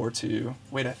ambitions and more to,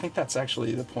 I think that's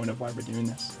actually the point of why we're doing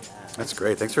this. That's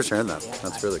great. Thanks for sharing that.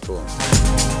 That's really cool.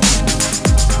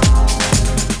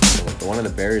 One of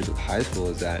the barriers with high school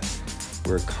is that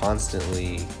we're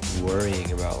constantly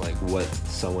worrying about like what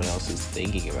someone else is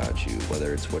thinking about you,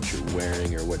 whether it's what you're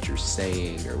wearing or what you're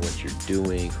saying or what you're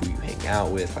doing, who you hang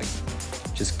out with,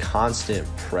 like just constant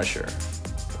pressure.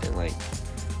 And like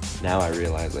now I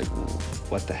realize like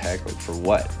what the heck, like for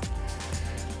what?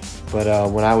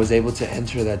 But when I was able to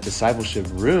enter that discipleship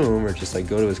room or just like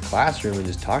go to his classroom and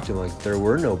just talk to him, like there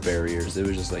were no barriers. It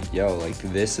was just like, yo, like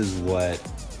this is what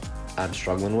I'm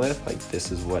struggling with. Like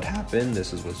this is what happened.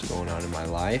 This is what's going on in my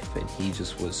life. And he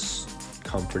just was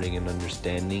comforting and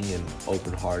understanding and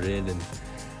open-hearted. And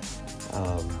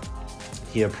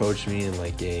he approached me in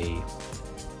like a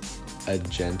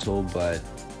gentle but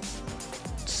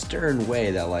stern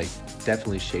way that like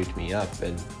definitely shaped me up.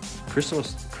 And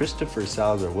Christopher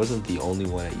Salazar wasn't the only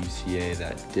one at UCA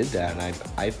that did that, and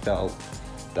I felt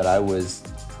that I was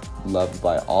loved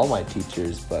by all my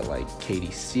teachers, but like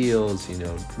Katie Seals,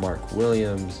 Mark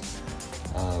Williams,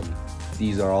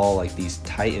 these are all like these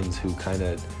titans who kind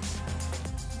of,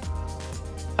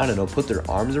 I don't know, put their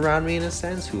arms around me in a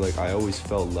sense, who like I always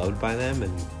felt loved by them.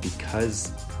 And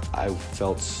because I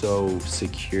felt so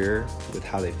secure with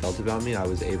how they felt about me, I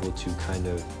was able to kind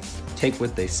of take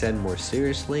what they said more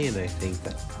seriously, and I think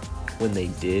that when they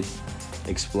did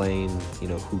explain,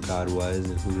 who God was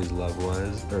and who His love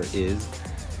was or is,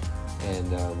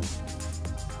 and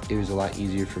it was a lot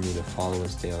easier for me to follow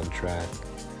and stay on track.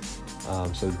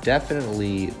 So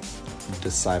definitely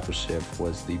discipleship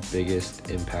was the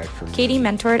biggest impact for me. Katie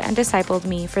mentored and discipled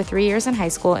me for 3 years in high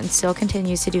school and still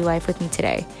continues to do life with me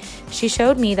today. She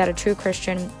showed me that a true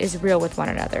Christian is real with one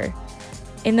another.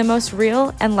 In the most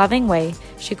real and loving way,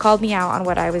 she called me out on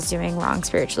what I was doing wrong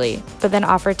spiritually, but then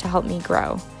offered to help me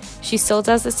grow. She still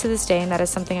does this to this day, and that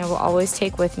is something I will always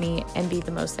take with me and be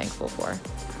the most thankful for.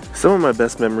 Some of my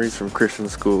best memories from Christian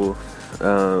school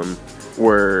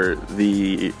were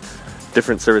the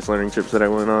different service learning trips that I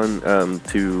went on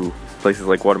to places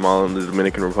like Guatemala and the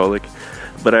Dominican Republic.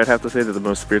 But I'd have to say that the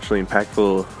most spiritually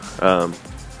impactful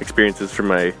experiences from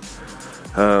my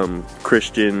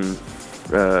Christian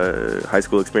high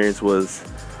school experience was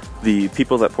the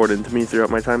people that poured into me throughout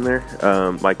my time there.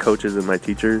 My coaches and my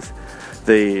teachers,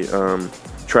 they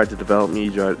tried to develop me,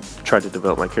 tried to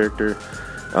develop my character,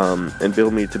 and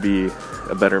build me to be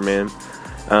a better man.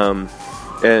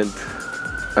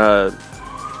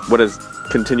 What has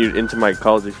continued into my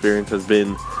college experience has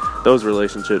been those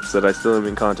relationships that I still am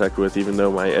in contact with, even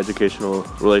though my educational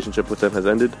relationship with them has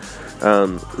ended.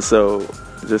 So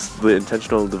just the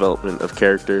intentional development of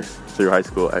character through high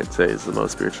school, I'd say, is the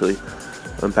most spiritually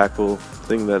impactful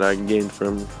thing that I gained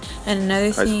from And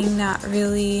another high thing school. that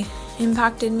really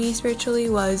impacted me spiritually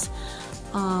was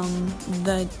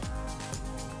the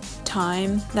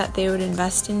time that they would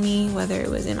invest in me, whether it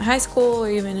was in my high school or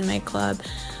even in my club.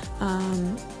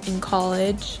 In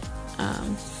college,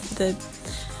 there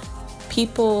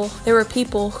were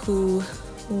people who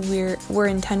were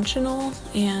intentional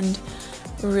and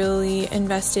really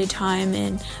invested time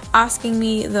in asking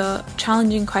me the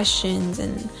challenging questions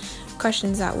and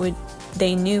questions that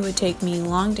they knew would take me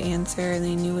long to answer, and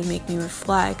they knew would make me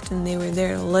reflect, and they were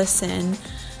there to listen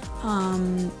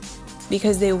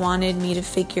because they wanted me to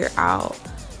figure out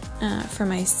for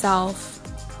myself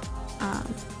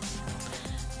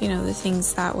the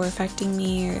things that were affecting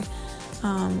me, or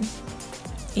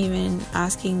even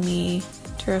asking me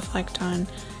to reflect on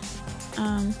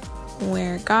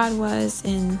where God was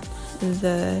in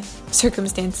the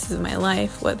circumstances of my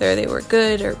life, whether they were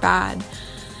good or bad.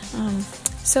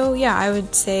 So yeah, I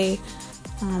would say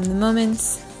the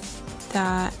moments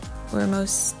that were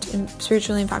most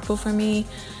spiritually impactful for me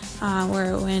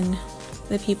were when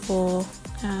the people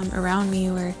around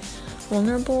me were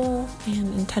vulnerable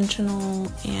and intentional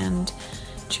and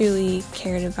truly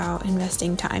cared about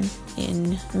investing time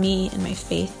in me and my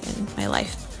faith and my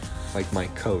life. Like my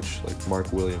coach, like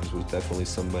Mark Williams, was definitely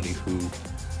somebody who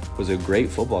was a great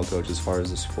football coach as far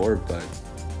as the sport, but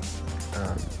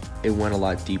it went a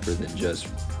lot deeper than just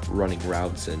running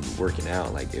routes and working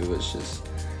out. Like, it was just,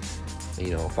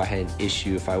 if I had an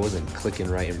issue, if I wasn't clicking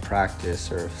right in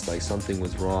practice, or if like something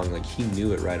was wrong, like he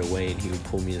knew it right away, and he would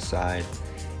pull me aside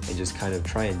and just kind of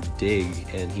try and dig,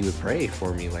 and he would pray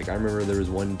for me. Like, I remember there was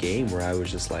one game where I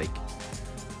was just like,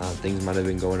 things might have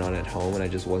been going on at home and I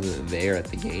just wasn't there at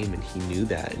the game, and he knew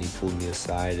that, and he pulled me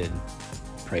aside and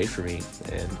prayed for me.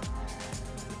 And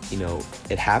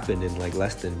it happened in like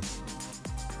less than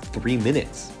 3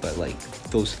 minutes, but like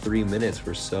those 3 minutes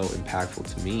were so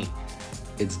impactful to me.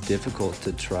 It's difficult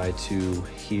to try to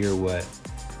hear what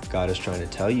God is trying to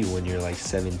tell you when you're like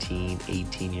 17,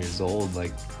 18 years old.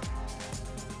 Like,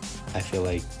 I feel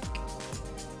like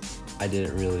I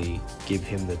didn't really give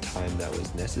him the time that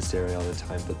was necessary all the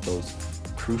time, but those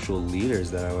crucial leaders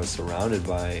that I was surrounded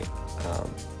by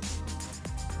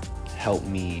helped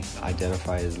me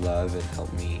identify his love and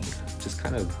helped me just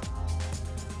kind of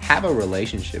have a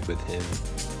relationship with him.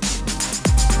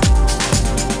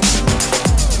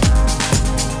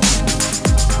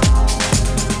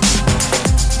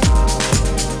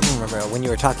 When you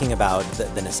were talking about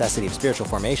the necessity of spiritual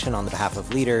formation on the behalf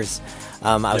of leaders,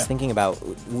 I was thinking about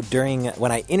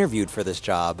when I interviewed for this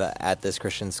job at this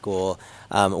Christian school,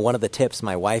 one of the tips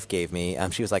my wife gave me,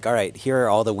 she was like, all right, here are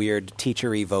all the weird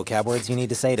teachery vocab words you need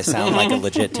to say to sound like a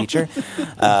legit teacher.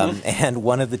 And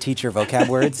one of the teacher vocab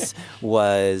words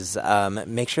was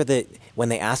make sure that when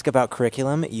they ask about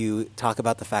curriculum, you talk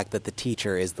about the fact that the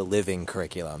teacher is the living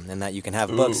curriculum, and that you can have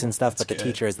books and stuff, but the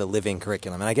teacher is the living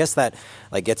curriculum. And I guess that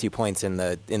like gets you points in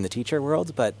the teacher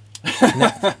world, but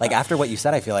like after what you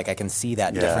said, I feel like I can see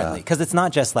that differently, because it's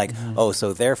not just like,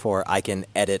 so therefore I can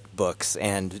edit books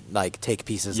and like take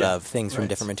pieces of things from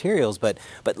different materials, but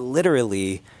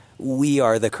literally we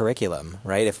are the curriculum,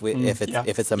 right? If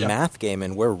it's a math game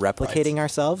and we're replicating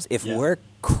ourselves, if we're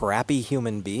crappy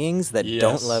human beings that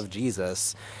don't love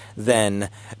Jesus, then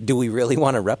do we really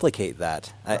want to replicate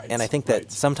that? And I think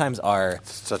that sometimes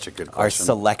such a good question. Our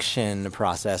selection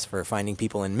process for finding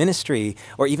people in ministry,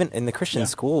 or even in the Christian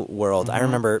school world, I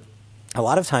remember a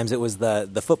lot of times it was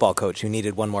the football coach who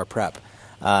needed one more prep.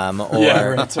 That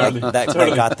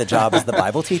got the job as the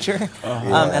Bible teacher.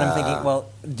 And I'm thinking, well,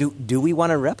 do we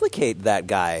want to replicate that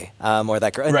guy or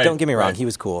that girl? Don't get me wrong, he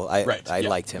was cool. I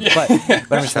liked him. But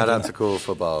I'm shout out to cool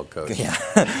football coach. Yeah,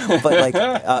 but like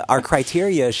our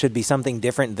criteria should be something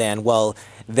different than, well,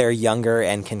 they're younger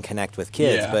and can connect with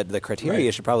kids. But the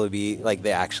criteria should probably be like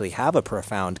they actually have a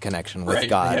profound connection with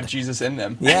God. They have Jesus in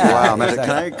them. Yeah. Wow.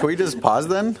 Exactly. Can we just pause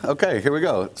then? Okay, here we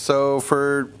go. So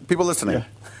for people listening.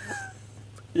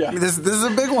 Yeah. This is a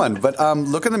big one, but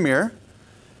look in the mirror.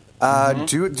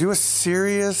 Do a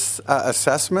serious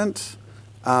assessment.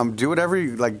 Do whatever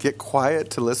you like. Get quiet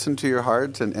to listen to your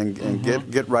heart and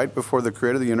get right before the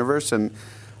Creator of the universe, and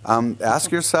ask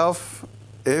yourself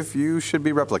if you should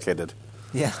be replicated.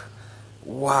 Yeah.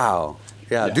 Wow.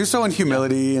 Yeah. Do so in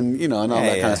humility and and all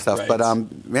that kind of stuff. Right.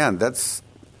 But man, that's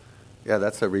a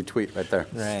retweet right there.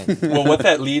 Right. Well, what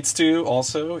that leads to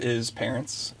also is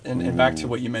parents, and back to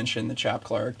what you mentioned, the Chap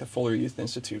Clark, the Fuller Youth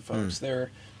Institute folks.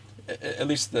 They're, at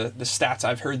least the stats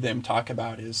I've heard them talk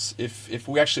about is if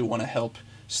we actually want to help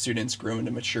students grow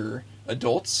into mature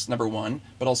adults, number one,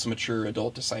 but also mature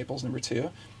adult disciples, number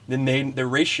two, then the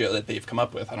ratio that they've come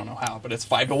up with, I don't know how, but it's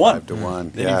 5 to 1. 5 to 1.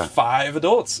 They need 5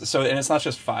 adults. So, and it's not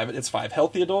just 5; it's 5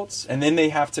 healthy adults, and then they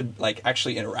have to like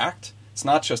actually interact. It's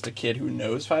not just a kid who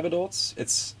knows 5 adults.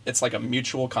 It's like a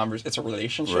mutual conversation. It's a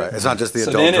relationship. Right. It's not just the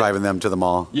adult driving them to the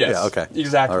mall. Yes. Yeah. Okay.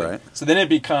 Exactly. All right. So then it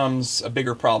becomes a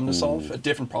bigger problem to solve, a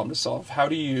different problem to solve. How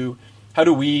do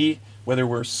we, whether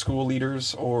we're school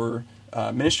leaders or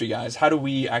ministry guys, how do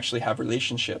we actually have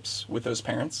relationships with those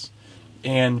parents?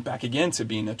 And back again to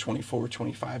being a 24,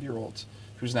 25-year-old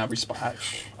who's now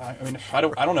I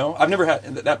don't know. I've never had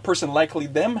that person. Likely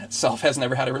themselves has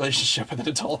never had a relationship with an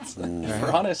adult. If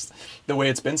we're honest, the way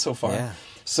it's been so far. Yeah.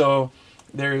 So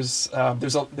there's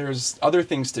other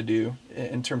things to do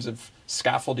in terms of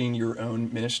scaffolding your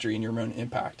own ministry and your own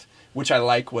impact, which I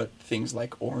like what things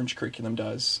like Orange Curriculum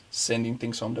does, sending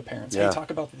things home to parents. Yeah. Hey, talk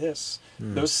about this.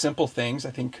 Those simple things I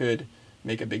think could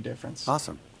make a big difference.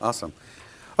 Awesome.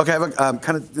 Okay, I have a,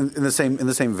 kind of in the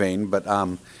same vein, but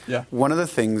one of the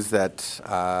things that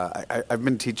I've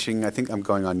been teaching, I think I'm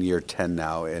going on year 10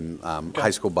 now in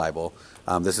high school Bible.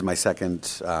 This is my second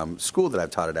school that I've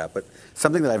taught it at, but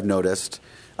something that I've noticed,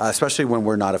 especially when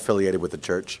we're not affiliated with the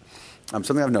church,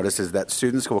 something I've noticed is that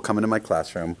students will come into my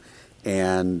classroom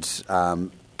and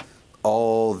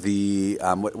all the,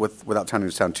 without trying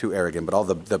to sound too arrogant, but all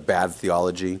the bad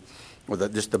theology, or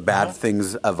just the bad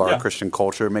things of our Christian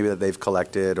culture, maybe that they've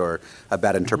collected, or a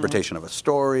bad interpretation of a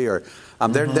story, or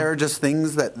there are just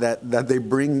things that they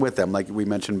bring with them, like we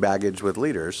mentioned baggage with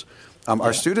leaders.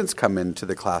 Our students come into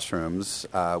the classrooms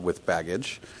with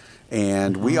baggage,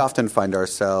 and we often find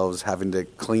ourselves having to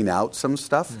clean out some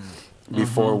stuff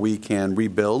before we can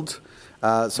rebuild,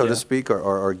 so to speak,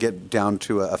 or get down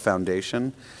to a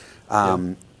foundation.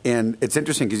 And it's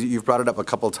interesting because you've brought it up a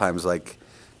couple times, like,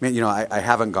 man, I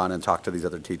haven't gone and talked to these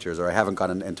other teachers, or I haven't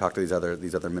gone and talked to these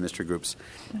other ministry groups.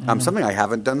 Something I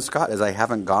haven't done, Scott, is I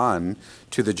haven't gone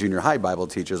to the junior high Bible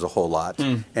teachers a whole lot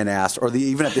and asked, or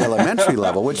even at the elementary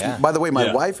level, which, by the way,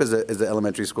 my wife is an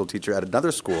elementary school teacher at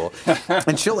another school,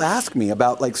 and she'll ask me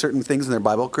about like certain things in their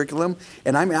Bible curriculum,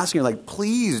 and I'm asking her, like,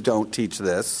 please don't teach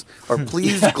this, or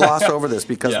please gloss over this,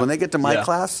 because when they get to my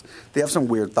class, they have some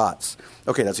weird thoughts.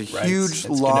 Okay, that's a huge,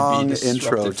 long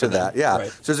intro to that. Yeah,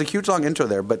 so there's a huge, long intro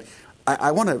there, but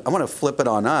I want to flip it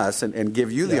on us and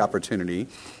give you the opportunity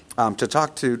to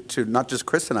talk to not just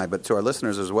Chris and I, but to our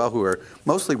listeners as well, who are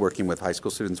mostly working with high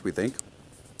school students, we think.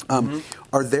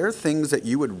 Are there things that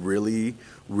you would really,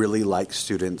 really like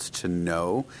students to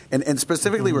know? And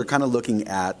specifically, we're kind of looking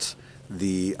at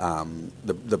the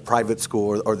private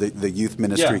school or the youth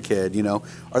ministry kid, are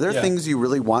there things you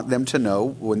really want them to know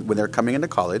when they're coming into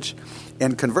college?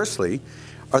 And conversely,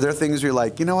 are there things you're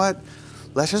like, you know what,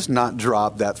 let's just not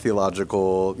drop that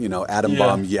theological, atom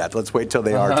bomb yet. Let's wait till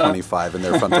they are 25 and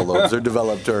their frontal lobes are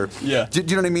developed, or do you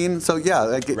know what I mean? So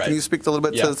can you speak a little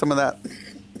bit to some of that?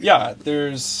 Yeah,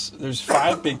 there's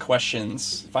 5 big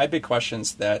questions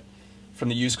that, from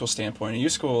the U-School standpoint, and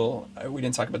U-School, we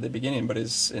didn't talk about at the beginning, but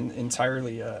is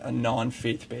entirely a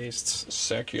non-faith-based,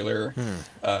 secular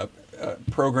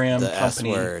program, the company.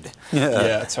 S word.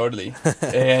 Yeah, totally.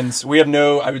 And we have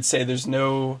I would say there's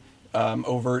no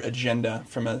overt agenda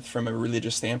from a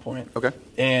religious standpoint. Okay.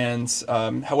 And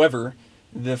however,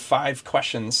 the 5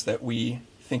 questions that we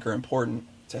think are important,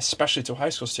 especially to a high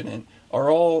school student, are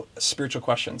all spiritual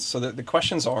questions. So the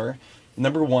questions are,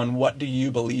 number 1, what do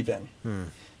you believe in?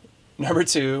 Number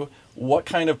 2, what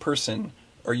kind of person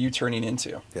are you turning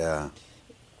into? Yeah.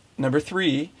 Number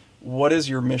 3, what is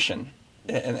your mission?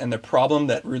 And the problem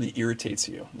that really irritates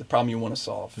you, the problem you want to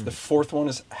solve. The 4th one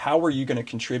is, how are you going to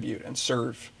contribute and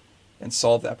serve and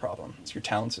solve that problem? It's your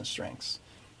talents and strengths.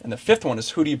 And the 5th one is,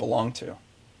 who do you belong to?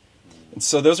 And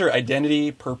so those are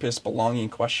identity, purpose, belonging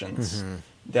questions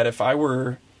that if I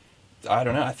were, I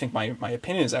don't know, I think my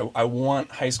opinion is I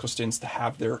want high school students to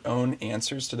have their own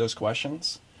answers to those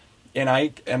questions. And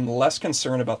I am less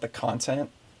concerned about the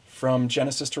content from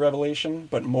Genesis to Revelation,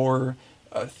 but more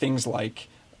things like,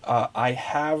 I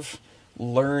have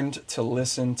learned to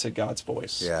listen to God's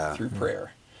voice through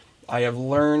prayer. I have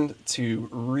learned to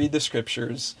read the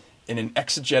scriptures in an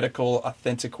exegetical,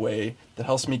 authentic way that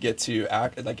helps me get to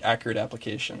accurate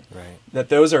application. Right. That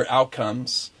those are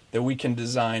outcomes that we can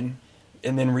design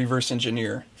and then reverse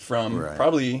engineer from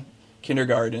probably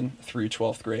kindergarten through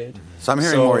 12th grade. So I'm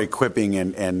hearing more equipping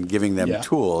and giving them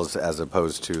tools as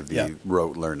opposed to the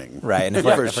rote learning. Right, and if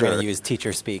we're going to use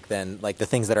teacher speak, then like the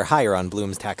things that are higher on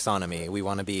Bloom's taxonomy, we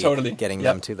want to be getting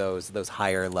them to those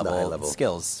higher level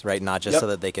skills, right? Not just so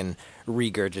that they can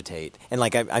regurgitate. And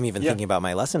like I'm even thinking about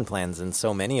my lesson plans, and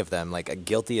so many of them, like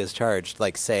guilty as charged,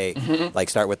 like say,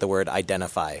 like start with the word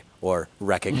identify or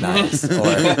recognize, or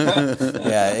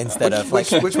instead of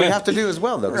which we have to do as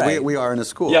well, though, because we are in a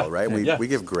school, right? We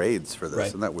give grades for this. Right.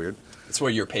 Isn't that weird? It's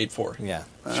what you're paid for. Yeah,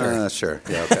 sure.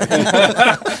 Yeah, okay.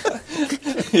 That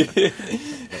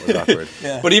was awkward.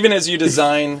 Yeah. But even as you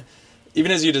design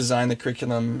the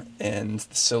curriculum and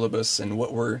the syllabus and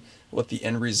what the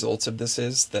end result of this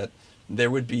is, that there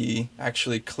would be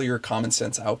actually clear common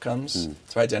sense outcomes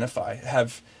to identify.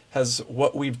 Has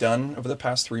what we've done over the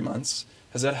past 3 months,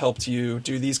 has that helped you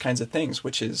do these kinds of things,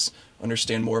 which is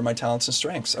understand more of my talents and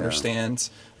strengths, understand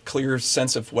clear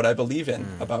sense of what I believe in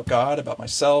about God, about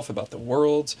myself, about the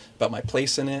world, about my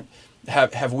place in it?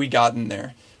 Have we gotten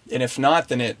there? And if not,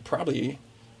 then it probably,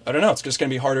 I don't know, it's just going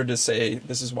to be harder to say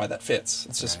this is why that fits.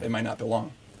 It's just, it might not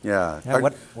belong. Yeah.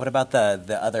 What about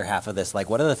the other half of this? Like,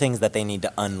 what are the things that they need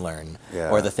to unlearn,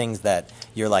 or the things that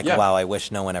you're like, wow, I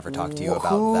wish no one ever talked to you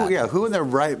about that? Yeah, who in their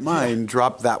right mind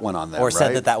dropped that one on them, or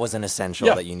said that was an essential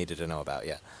that you needed to know about?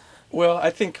 Yeah. Well, I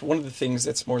think one of the things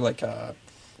that's more like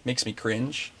makes me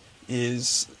cringe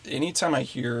is anytime I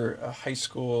hear a high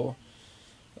school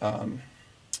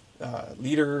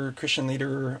Christian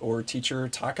leader or teacher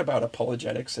talk about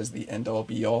apologetics as the end-all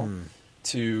be-all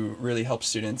to really help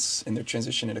students in their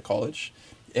transition into college.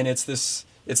 And it's this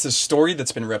story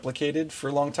that's been replicated for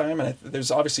a long time, and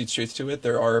there's obviously truth to it.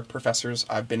 There are professors,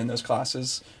 I've been in those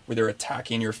classes, where they're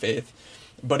attacking your faith.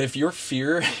 But if your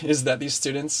fear is that these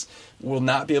students will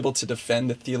not be able to defend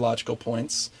the theological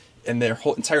points and their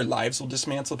whole entire lives will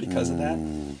dismantle because of that,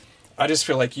 I just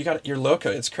feel like you're loco.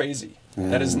 It's crazy.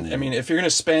 That isn't. I mean, if you're going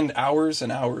to spend hours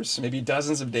and hours, maybe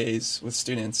dozens of days with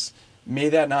students, may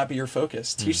that not be your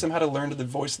focus. Teach them how to learn to the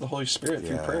voice of the Holy Spirit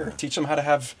through prayer. Teach them how to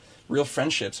have real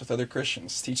friendships with other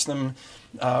Christians. Teach them,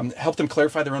 help them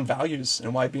clarify their own values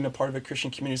and why being a part of a Christian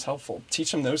community is helpful.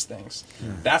 Teach them those things.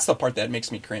 That's the part that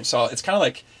makes me cringe. So it's kind of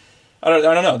like, I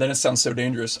don't know. Then it sounds so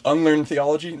dangerous. Unlearn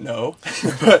theology? No,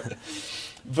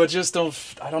 but just don't.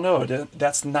 I don't know.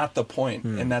 That's not the point,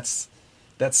 and that's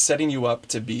setting you up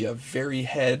to be a very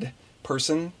head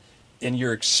person, and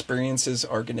your experiences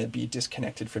are going to be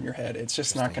disconnected from your head. It's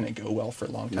just not going to go well for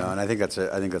a long time. No, and I think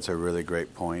that's a really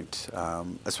great point,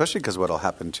 especially because what'll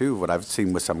happen too, what I've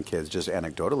seen with some kids, just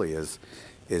anecdotally,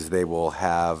 is they will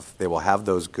have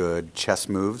those good chess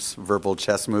moves, verbal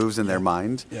chess moves in their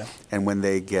mind, and when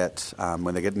they get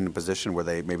in a position where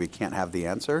they maybe can't have the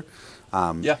answer,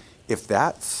 if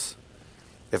that's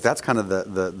kind of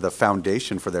the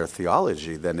foundation for their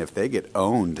theology, then if they get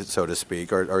owned, so to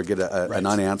speak, or get an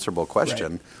unanswerable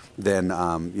question, then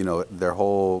their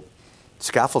whole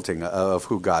scaffolding of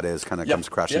who God is kind of comes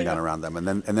crashing down around them, and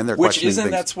then they're questioning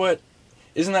things.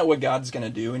 Isn't that what God's going to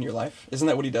do in your life? Isn't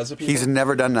that what He does with people? He's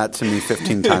never done that to me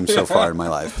 15 times so far in my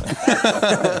life.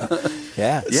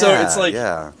 So it's like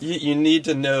you need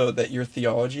to know that your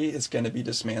theology is going to be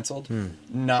dismantled,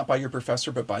 not by your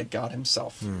professor, but by God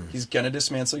Himself. He's going to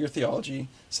dismantle your theology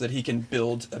so that He can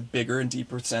build a bigger and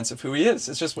deeper sense of who He is.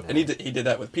 It's just, and He did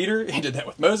that with Peter. He did that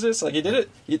with Moses. Like He did it.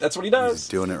 That's what He does. He's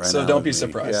doing it right now. So don't be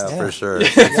surprised. Yeah, for sure.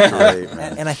 It's great,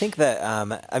 man. And I think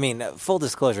that, full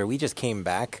disclosure, we just came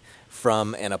back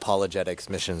from an apologetics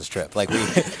missions trip. Like we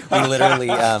literally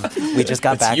we just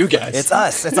got back. You guys. It's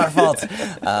us. It's our fault.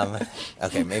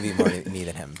 Okay, maybe more me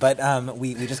than him. But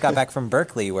we just got back from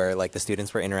Berkeley, where like the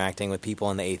students were interacting with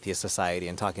people in the Atheist Society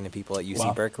and talking to people at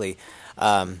UC Berkeley.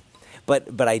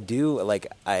 But I do like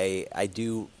I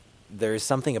do. There's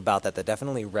something about that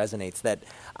definitely resonates. That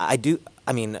I do.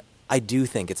 I mean, I do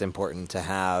think it's important to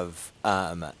have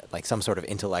like some sort of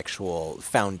intellectual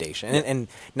foundation, and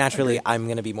naturally, I'm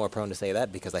going to be more prone to say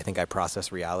that because I think I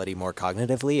process reality more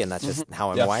cognitively, and that's just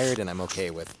how I'm wired, and I'm okay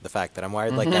with the fact that I'm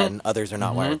wired like that, and others are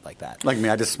not wired like that. Like me,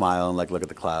 I just smile and like look at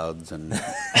the clouds, and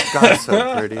God, it's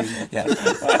so pretty. Yeah.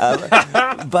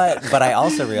 But I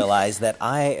also realize that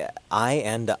I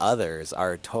and others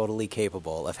are totally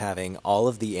capable of having all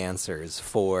of the answers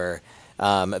for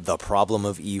the problem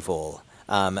of evil.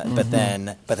 But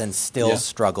then still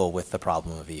struggle with the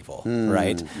problem of evil,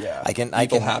 right? Yeah, I can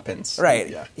happens,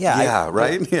 right? Yeah,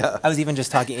 right. I was even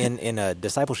just talking in a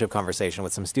discipleship conversation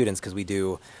with some students because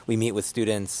we meet with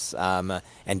students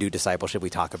and do discipleship. We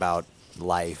talk about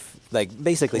life, like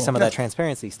basically some of that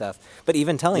transparency stuff. But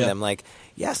even telling them, like,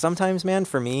 sometimes, man,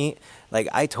 for me, like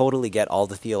I totally get all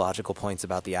the theological points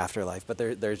about the afterlife, but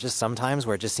there's just some times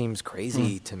where it just seems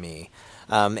crazy to me.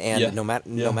 No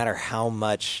matter how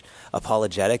much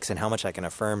apologetics and how much I can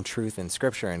affirm truth in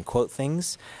Scripture and quote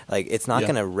things, like it's not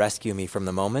going to rescue me from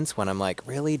the moments when I'm like,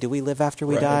 really, do we live after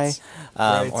we die?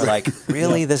 Or like,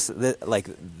 really, this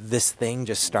thing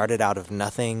just started out of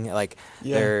nothing. Like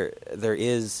there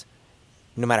is.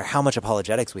 No matter how much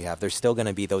apologetics we have, there's still going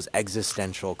to be those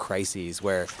existential crises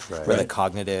where the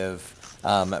cognitive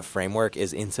framework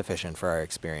is insufficient for our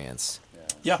experience.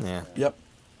 Yeah. Yep.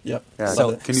 Yeah,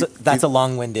 so that's a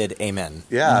long-winded amen.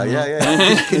 Yeah.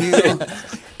 Can you,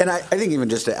 and I think even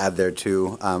just to add there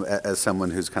too, as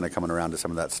someone who's kind of coming around to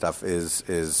some of that stuff,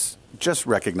 is just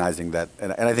recognizing that,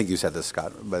 and I think you said this,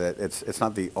 Scott, but it's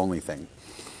not the only thing.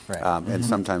 Right. And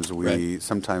sometimes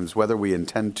whether we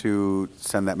intend to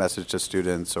send that message to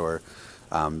students or,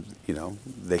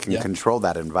 they can control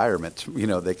that environment.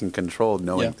 They can control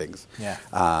knowing things. Yeah.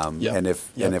 And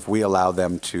if we allow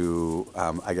them to,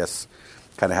 I guess,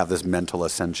 kind of have this mental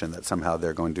ascension that somehow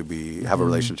they're going to have a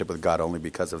relationship with God only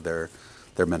because of their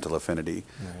mental affinity,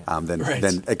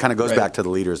 then it kind of goes back to the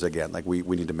leaders again. Like we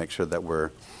need to make sure that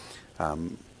we're.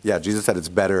 Jesus said it's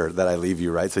better that I leave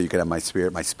you, right? So you can have my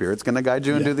spirit. My spirit's going to guide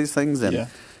you and do these things. And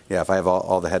if I have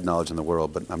all the head knowledge in the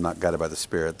world, but I'm not guided by the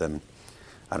Spirit, then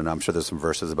I don't know. I'm sure there's some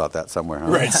verses about that somewhere.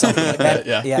 Huh? Right, something like that.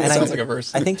 Yeah, it sounds like a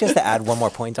verse. I think just to add one more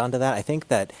point onto that, I think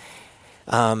that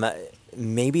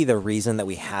maybe the reason that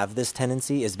we have this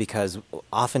tendency is because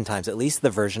oftentimes, at least the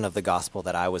version of the gospel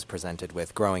that I was presented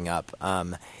with growing up,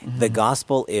 the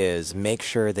gospel is make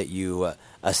sure that you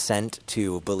assent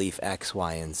to belief X,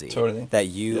 Y, and Z. Totally. That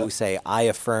you say, I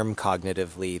affirm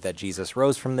cognitively that Jesus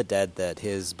rose from the dead, that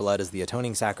his blood is the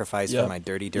atoning sacrifice for my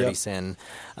dirty sin,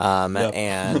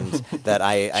 and that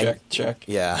I check.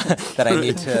 Yeah, that I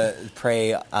need to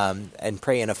pray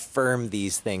and affirm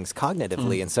these things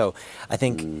cognitively. And so I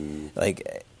think,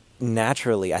 like,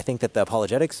 naturally, I think that the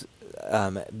apologetics,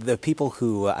 the people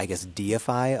who I guess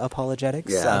deify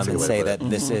apologetics and say that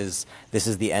this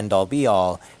is the end all be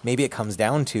all, maybe it comes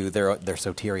down to their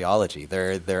soteriology,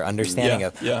 their understanding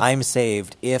of I'm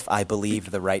saved if I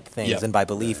believe the right things, and by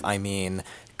belief I mean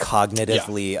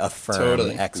cognitively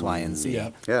affirm X, Y, and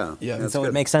Z. And so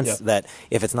it makes sense that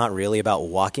if it's not really about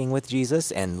walking with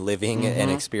Jesus and living an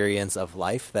experience of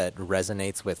life that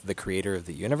resonates with the creator of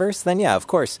the universe, then of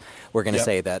course, we're going to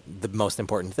say that the most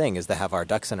important thing is to have our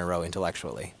ducks in a row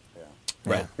intellectually.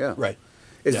 Right.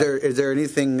 Is there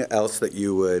anything else that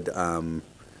you would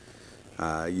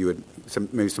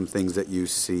maybe some things that you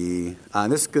see,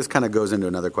 and this kind of goes into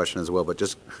another question as well, but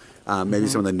just maybe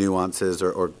some of the nuances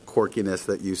or quirkiness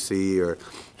that you see, or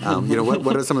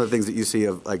what are some of the things that you see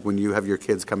of, like, when you have your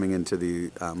kids coming into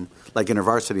the like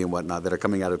InterVarsity and whatnot, that are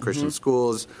coming out of Christian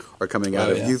schools or coming out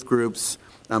of youth groups,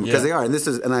 because they are,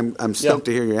 and I'm stoked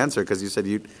to hear your answer, because you said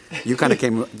you kind of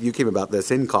came about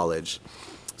this in college,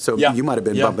 so you might have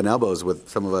been bumping elbows with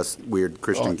some of us weird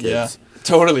Christian kids.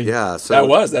 Totally. Yeah. So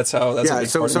that's a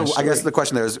big part of my I guess the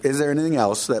question there is there anything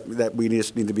else that we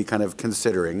just need to be kind of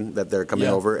considering that they're coming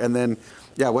over? And then,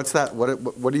 what's that?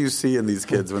 What do you see in these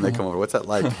kids when they come over? What's that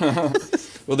like?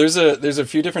 Well, there's a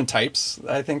few different types,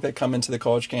 I think, that come into the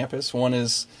college campus. One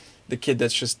is the kid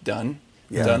that's just done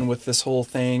with this whole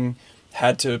thing,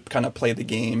 had to kind of play the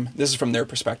game. This is from their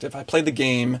perspective. I played the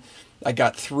game, I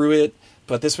got through it,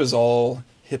 but this was all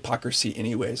hypocrisy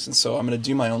anyways, and so I'm going to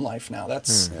do my own life now.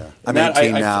 That's I'm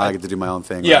 18 now. I get to do my own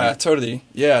thing. Yeah, right? Totally.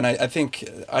 Yeah, and I think,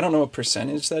 I don't know what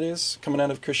percentage that is coming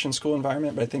out of Christian school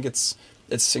environment, but I think it's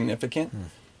it's significant.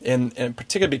 And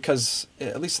particularly because,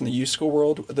 at least in the youth school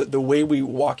world, the way we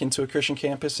walk into a Christian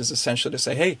campus is essentially to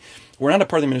say, hey, we're not a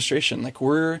part of the administration. Like,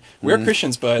 we're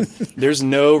Christians, but there's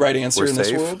no right answer in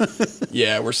this world.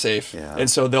 Yeah, we're safe. Yeah. And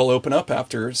so they'll open up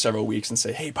after several weeks and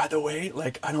say, hey, by the way,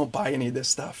 like, I don't buy any of this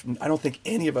stuff. I don't think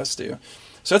any of us do.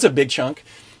 So that's a big chunk.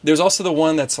 There's also the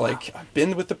one that's like, I've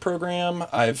been with the program.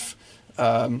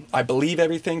 I believe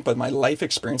everything, but my life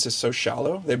experience is so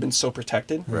shallow. They've been so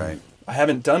protected. Right. I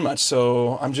haven't done much,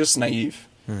 so I'm just naive.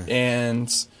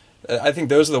 And I think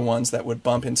those are the ones that would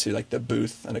bump into like the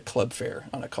booth at a club fair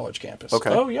on a college campus.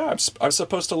 Okay. Oh yeah, I'm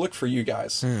supposed to look for you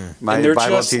guys. My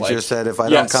Bible teacher said if I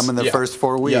don't come in the first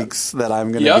 4 weeks, that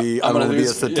I'm going to be a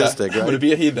statistic. Right? I'm going to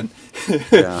be a heathen. I've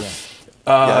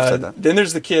said that. Then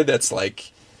there's the kid that's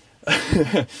like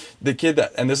the kid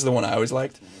that, and this is the one I always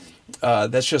liked.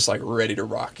 That's just like ready to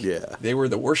rock. Yeah. They were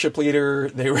the worship leader.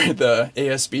 They were the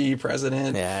ASB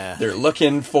president. Yeah. They're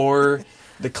looking for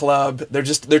the club. They're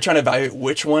trying to evaluate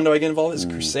which one do I get involved? Is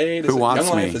it Crusade? Who wants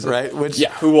Young me? Life? Right?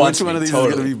 Who wants me? Which one of these is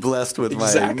going to be blessed with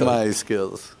my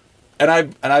skills? And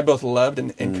I both loved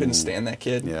and couldn't stand that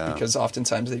kid because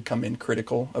oftentimes they'd come in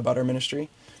critical about our ministry.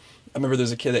 I remember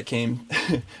there's a kid that came,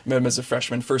 met him as a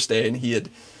freshman first day, and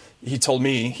he told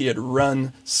me he had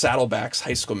run Saddleback's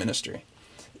high school ministry.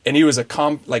 And he was a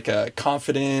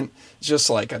confident,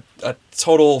 just like a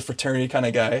total fraternity kind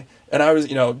of guy. And I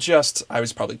was, I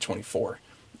was probably 24.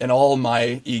 And all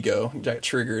my ego got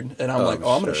triggered. And I'm I'm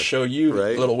going to show you,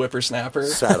 little whippersnapper.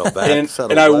 Saddleback.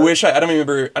 And I wish, I don't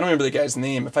remember the guy's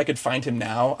name. If I could find him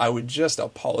now, I would just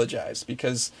apologize.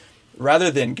 Because rather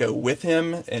than go with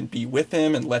him and be with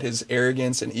him and let his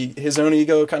arrogance and his own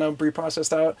ego kind of be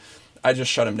processed out, I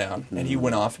just shut him down, and he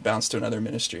went off, bounced to another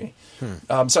ministry.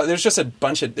 So there's just a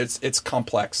bunch of, it's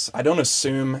complex. I don't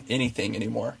assume anything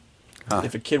anymore.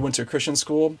 If a kid went to a Christian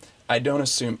school, I don't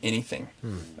assume anything.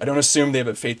 I don't assume they have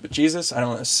a faith with Jesus. I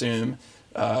also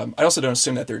don't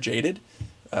assume that they're jaded.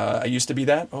 I used to be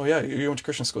that. Oh yeah, you went to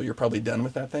Christian school, you're probably done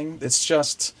with that thing. It's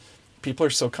just, people are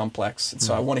so complex, and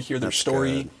so I want to hear their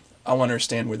story. Good. I want to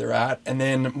understand where they're at. And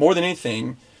then more than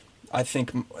anything, I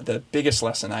think the biggest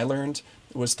lesson I learned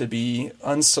was to be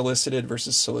unsolicited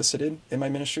versus solicited in my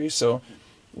ministry. So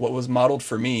what was modeled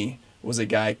for me was a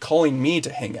guy calling me to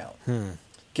hang out,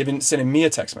 sending me a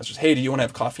text message. Hey, do you want to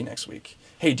have coffee next week?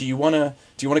 Hey, do you want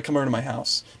to come over to my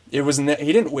house? He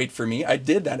didn't wait for me. I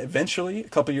did that eventually a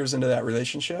couple years into that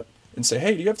relationship and say,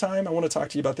 hey, do you have time? I want to talk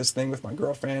to you about this thing with my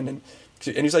girlfriend. And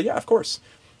he's like, yeah, of course.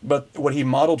 But what he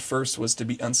modeled first was to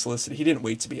be unsolicited. He didn't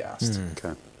wait to be asked.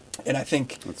 Okay. And I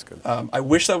think that's good. I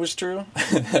wish that was true.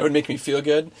 That would make me feel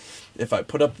good if I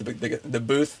put up the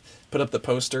booth, put up the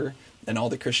poster, and all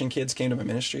the Christian kids came to my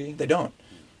ministry. They don't.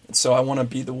 And so I want to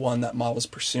be the one that models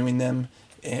pursuing them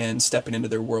and stepping into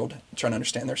their world, trying to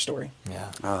understand their story.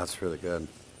 Yeah. Oh, that's really good.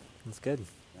 That's good.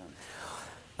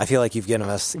 I feel like you've given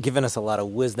us a lot of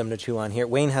wisdom to chew on here.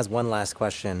 Wayne has one last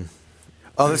question.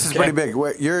 Oh, this is pretty big.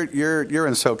 You're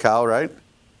in SoCal, right?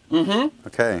 Mm-hmm.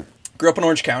 Okay. Grew up in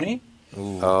Orange County.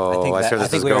 Ooh, I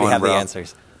think we already have the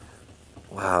answers.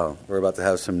 Wow, we're about to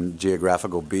have some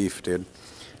geographical beef, dude.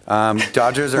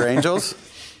 Dodgers or Angels?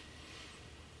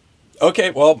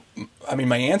 Okay, well, I mean,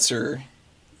 my answer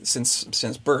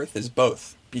since birth is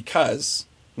both, because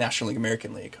National League,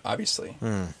 American League, obviously.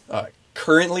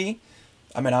 Currently,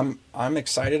 I mean, I'm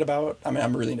excited about. I mean,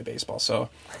 I'm really into baseball, so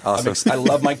awesome. I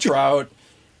love Mike Trout,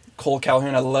 Cole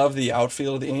Calhoun. I love the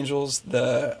outfield of the Angels.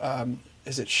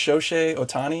 Is it Shohei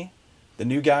Ohtani? The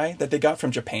new guy that they got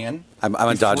from Japan. I'm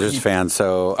a Dodgers fan,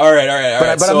 so all right.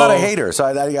 But I'm not a hater, so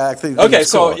I think okay.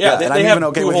 So cool. yeah, they have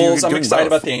Pujols. I'm excited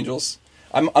about the Angels.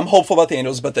 I'm hopeful about the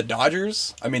Angels, but the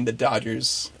Dodgers. I mean, the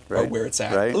Dodgers are where it's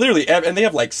at. Right. Literally, and they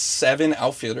have like 7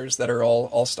 outfielders that are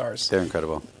all stars. They're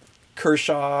incredible.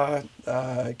 Kershaw,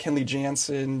 Kenley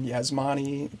Jansen,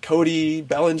 Yasmani, Cody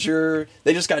Bellinger.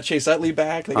 They just got Chase Utley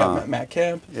back. They got Matt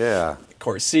Kemp. Yeah.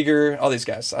 Corey Seager, all these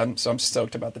guys. I'm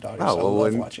stoked about the Dodgers. I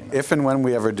love watching them. If and when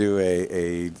we ever do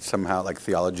a somehow like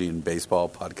theology and baseball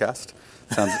podcast,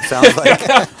 sounds like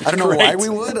I don't know why we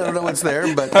would. I don't know what's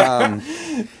there, but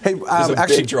hey,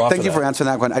 actually, thank you for answering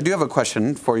that one. I do have a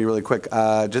question for you, really quick,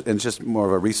 and it's just more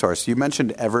of a resource. You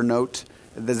mentioned Evernote.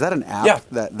 Is that an app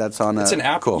that's on? It's an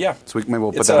app. Cool. Yeah. So maybe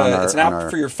we'll put that on our. It's an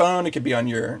app for your phone. It could be on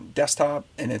your desktop,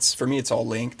 and for me, it's all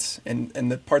linked. And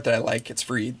the part that I like, it's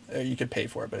free. You could pay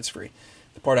for it, but it's free.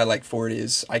 The part I like for it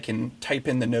is I can type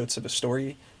in the notes of a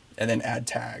story and then add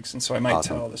tags. And so I might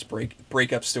tell this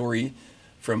breakup story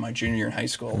from my junior year in high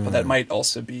school, but that might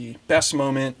also be best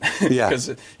moment because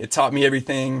it taught me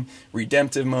everything,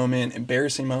 redemptive moment,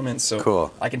 embarrassing moment. So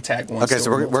cool. I can tag one. Okay, so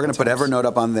we're going to put Evernote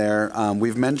up on there.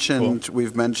 We've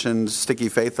mentioned Sticky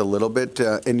Faith a little bit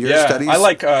in your studies.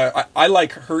 I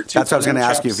like Hurt too. That's what I was going to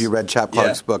ask you if you read Chap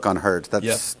Clark's book on Hurt.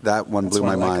 That one blew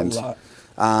my mind.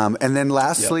 And then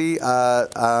lastly,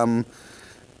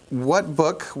 what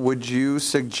book would you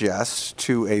suggest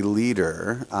to a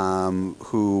leader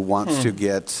who wants to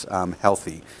get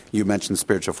healthy? You mentioned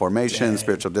spiritual formation,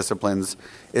 spiritual disciplines.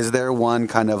 Is there one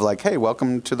kind of like, hey,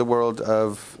 welcome to the world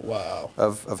of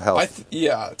health?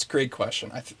 It's a great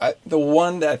question. The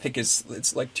one that I think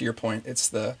it's like, to your point, it's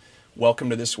the welcome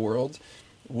to this world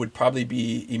would probably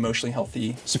be Emotionally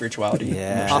Healthy Spirituality.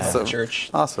 Awesome. Church.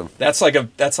 Awesome.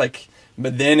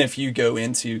 But then if you go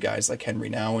into guys like Henry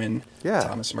Nouwen,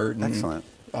 Thomas Merton,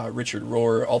 Richard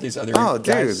Rohr, all these other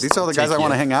guys. These are all the guys I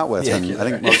want to hang out with, and I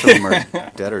think most of them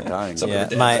are dead or dying.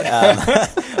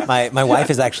 My wife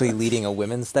is actually leading a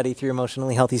women's study through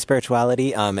emotionally healthy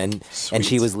spirituality, and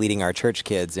she was leading our church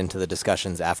kids into the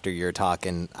discussions after your talk,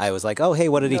 and I was like, oh, hey,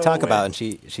 what did he talk about? And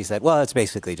she said, well, it's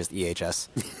basically just EHS.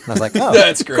 And I was like, oh,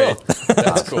 that's great. Cool.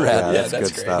 That's cool. That's good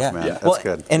great. stuff, man. Well, That's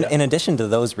good. And in addition to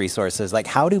those resources, like,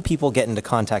 how do people get into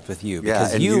contact with you?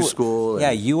 Because U School.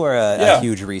 You are a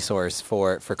huge resource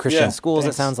for Christian schools,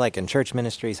 thanks. It sounds like, and church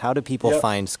ministries. How do people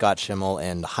find Scott Schimmel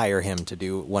and hire him to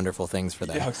do wonderful things for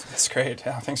them? Yeah, that's great.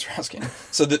 Yeah, thanks for asking.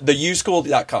 So the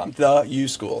uschool.com, the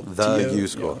uschool.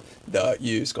 The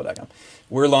uschool.com.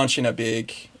 We're launching a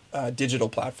big digital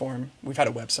platform. We have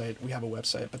a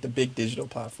website, but the big digital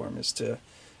platform is to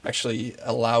actually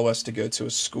allow us to go to a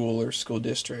school or school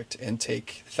district and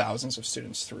take thousands of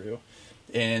students through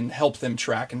and help them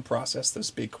track and process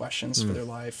those big questions for their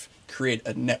life, create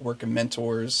a network of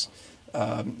mentors.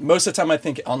 Most of the time I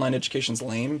think online education's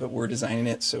lame, but we're designing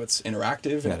it so it's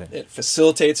interactive and it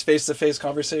facilitates face-to-face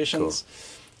conversations.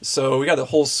 Cool. So we got a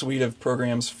whole suite of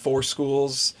programs for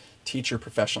schools, teacher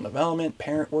professional development,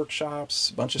 parent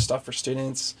workshops, a bunch of stuff for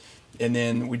students, and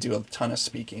then we do a ton of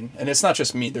speaking. And it's not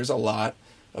just me. There's a lot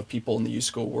of people in the youth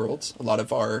school world. A lot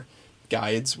of our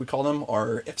guides, we call them,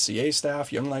 are FCA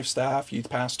staff, Young Life staff, youth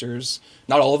pastors.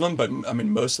 Not all of them, but I mean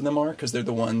most of them are, because they're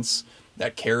the ones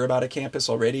that care about a campus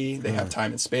already. They have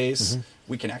time and space.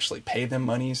 We can actually pay them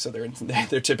money, so they're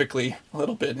typically a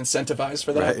little bit incentivized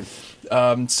for that.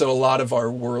 Right. So a lot of our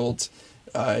world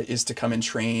is to come and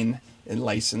train and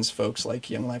license folks like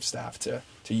Young Life staff to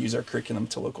use our curriculum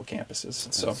to local campuses.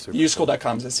 And so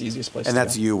uschool.com is the easiest place to go. And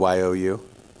that's YOU? YOU,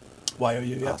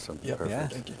 yeah. Awesome. Yep. Perfect. Yeah.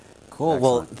 Thank you. Cool. Excellent.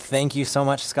 Well, thank you so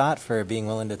much, Scott, for being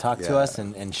willing to talk to us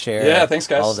and share thanks,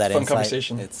 guys. all of that Fun insight.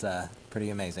 Conversation. It's pretty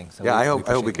amazing. So I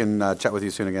hope we can chat with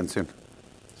you soon again.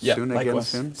 Yeah, soon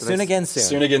likewise. again soon?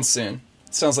 Soon again soon.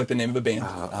 Sounds like the name of a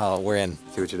band. We're in.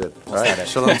 See what you did. All right.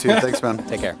 Shalom to you. Thanks, man.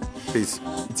 Take care. Peace.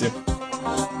 You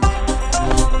too.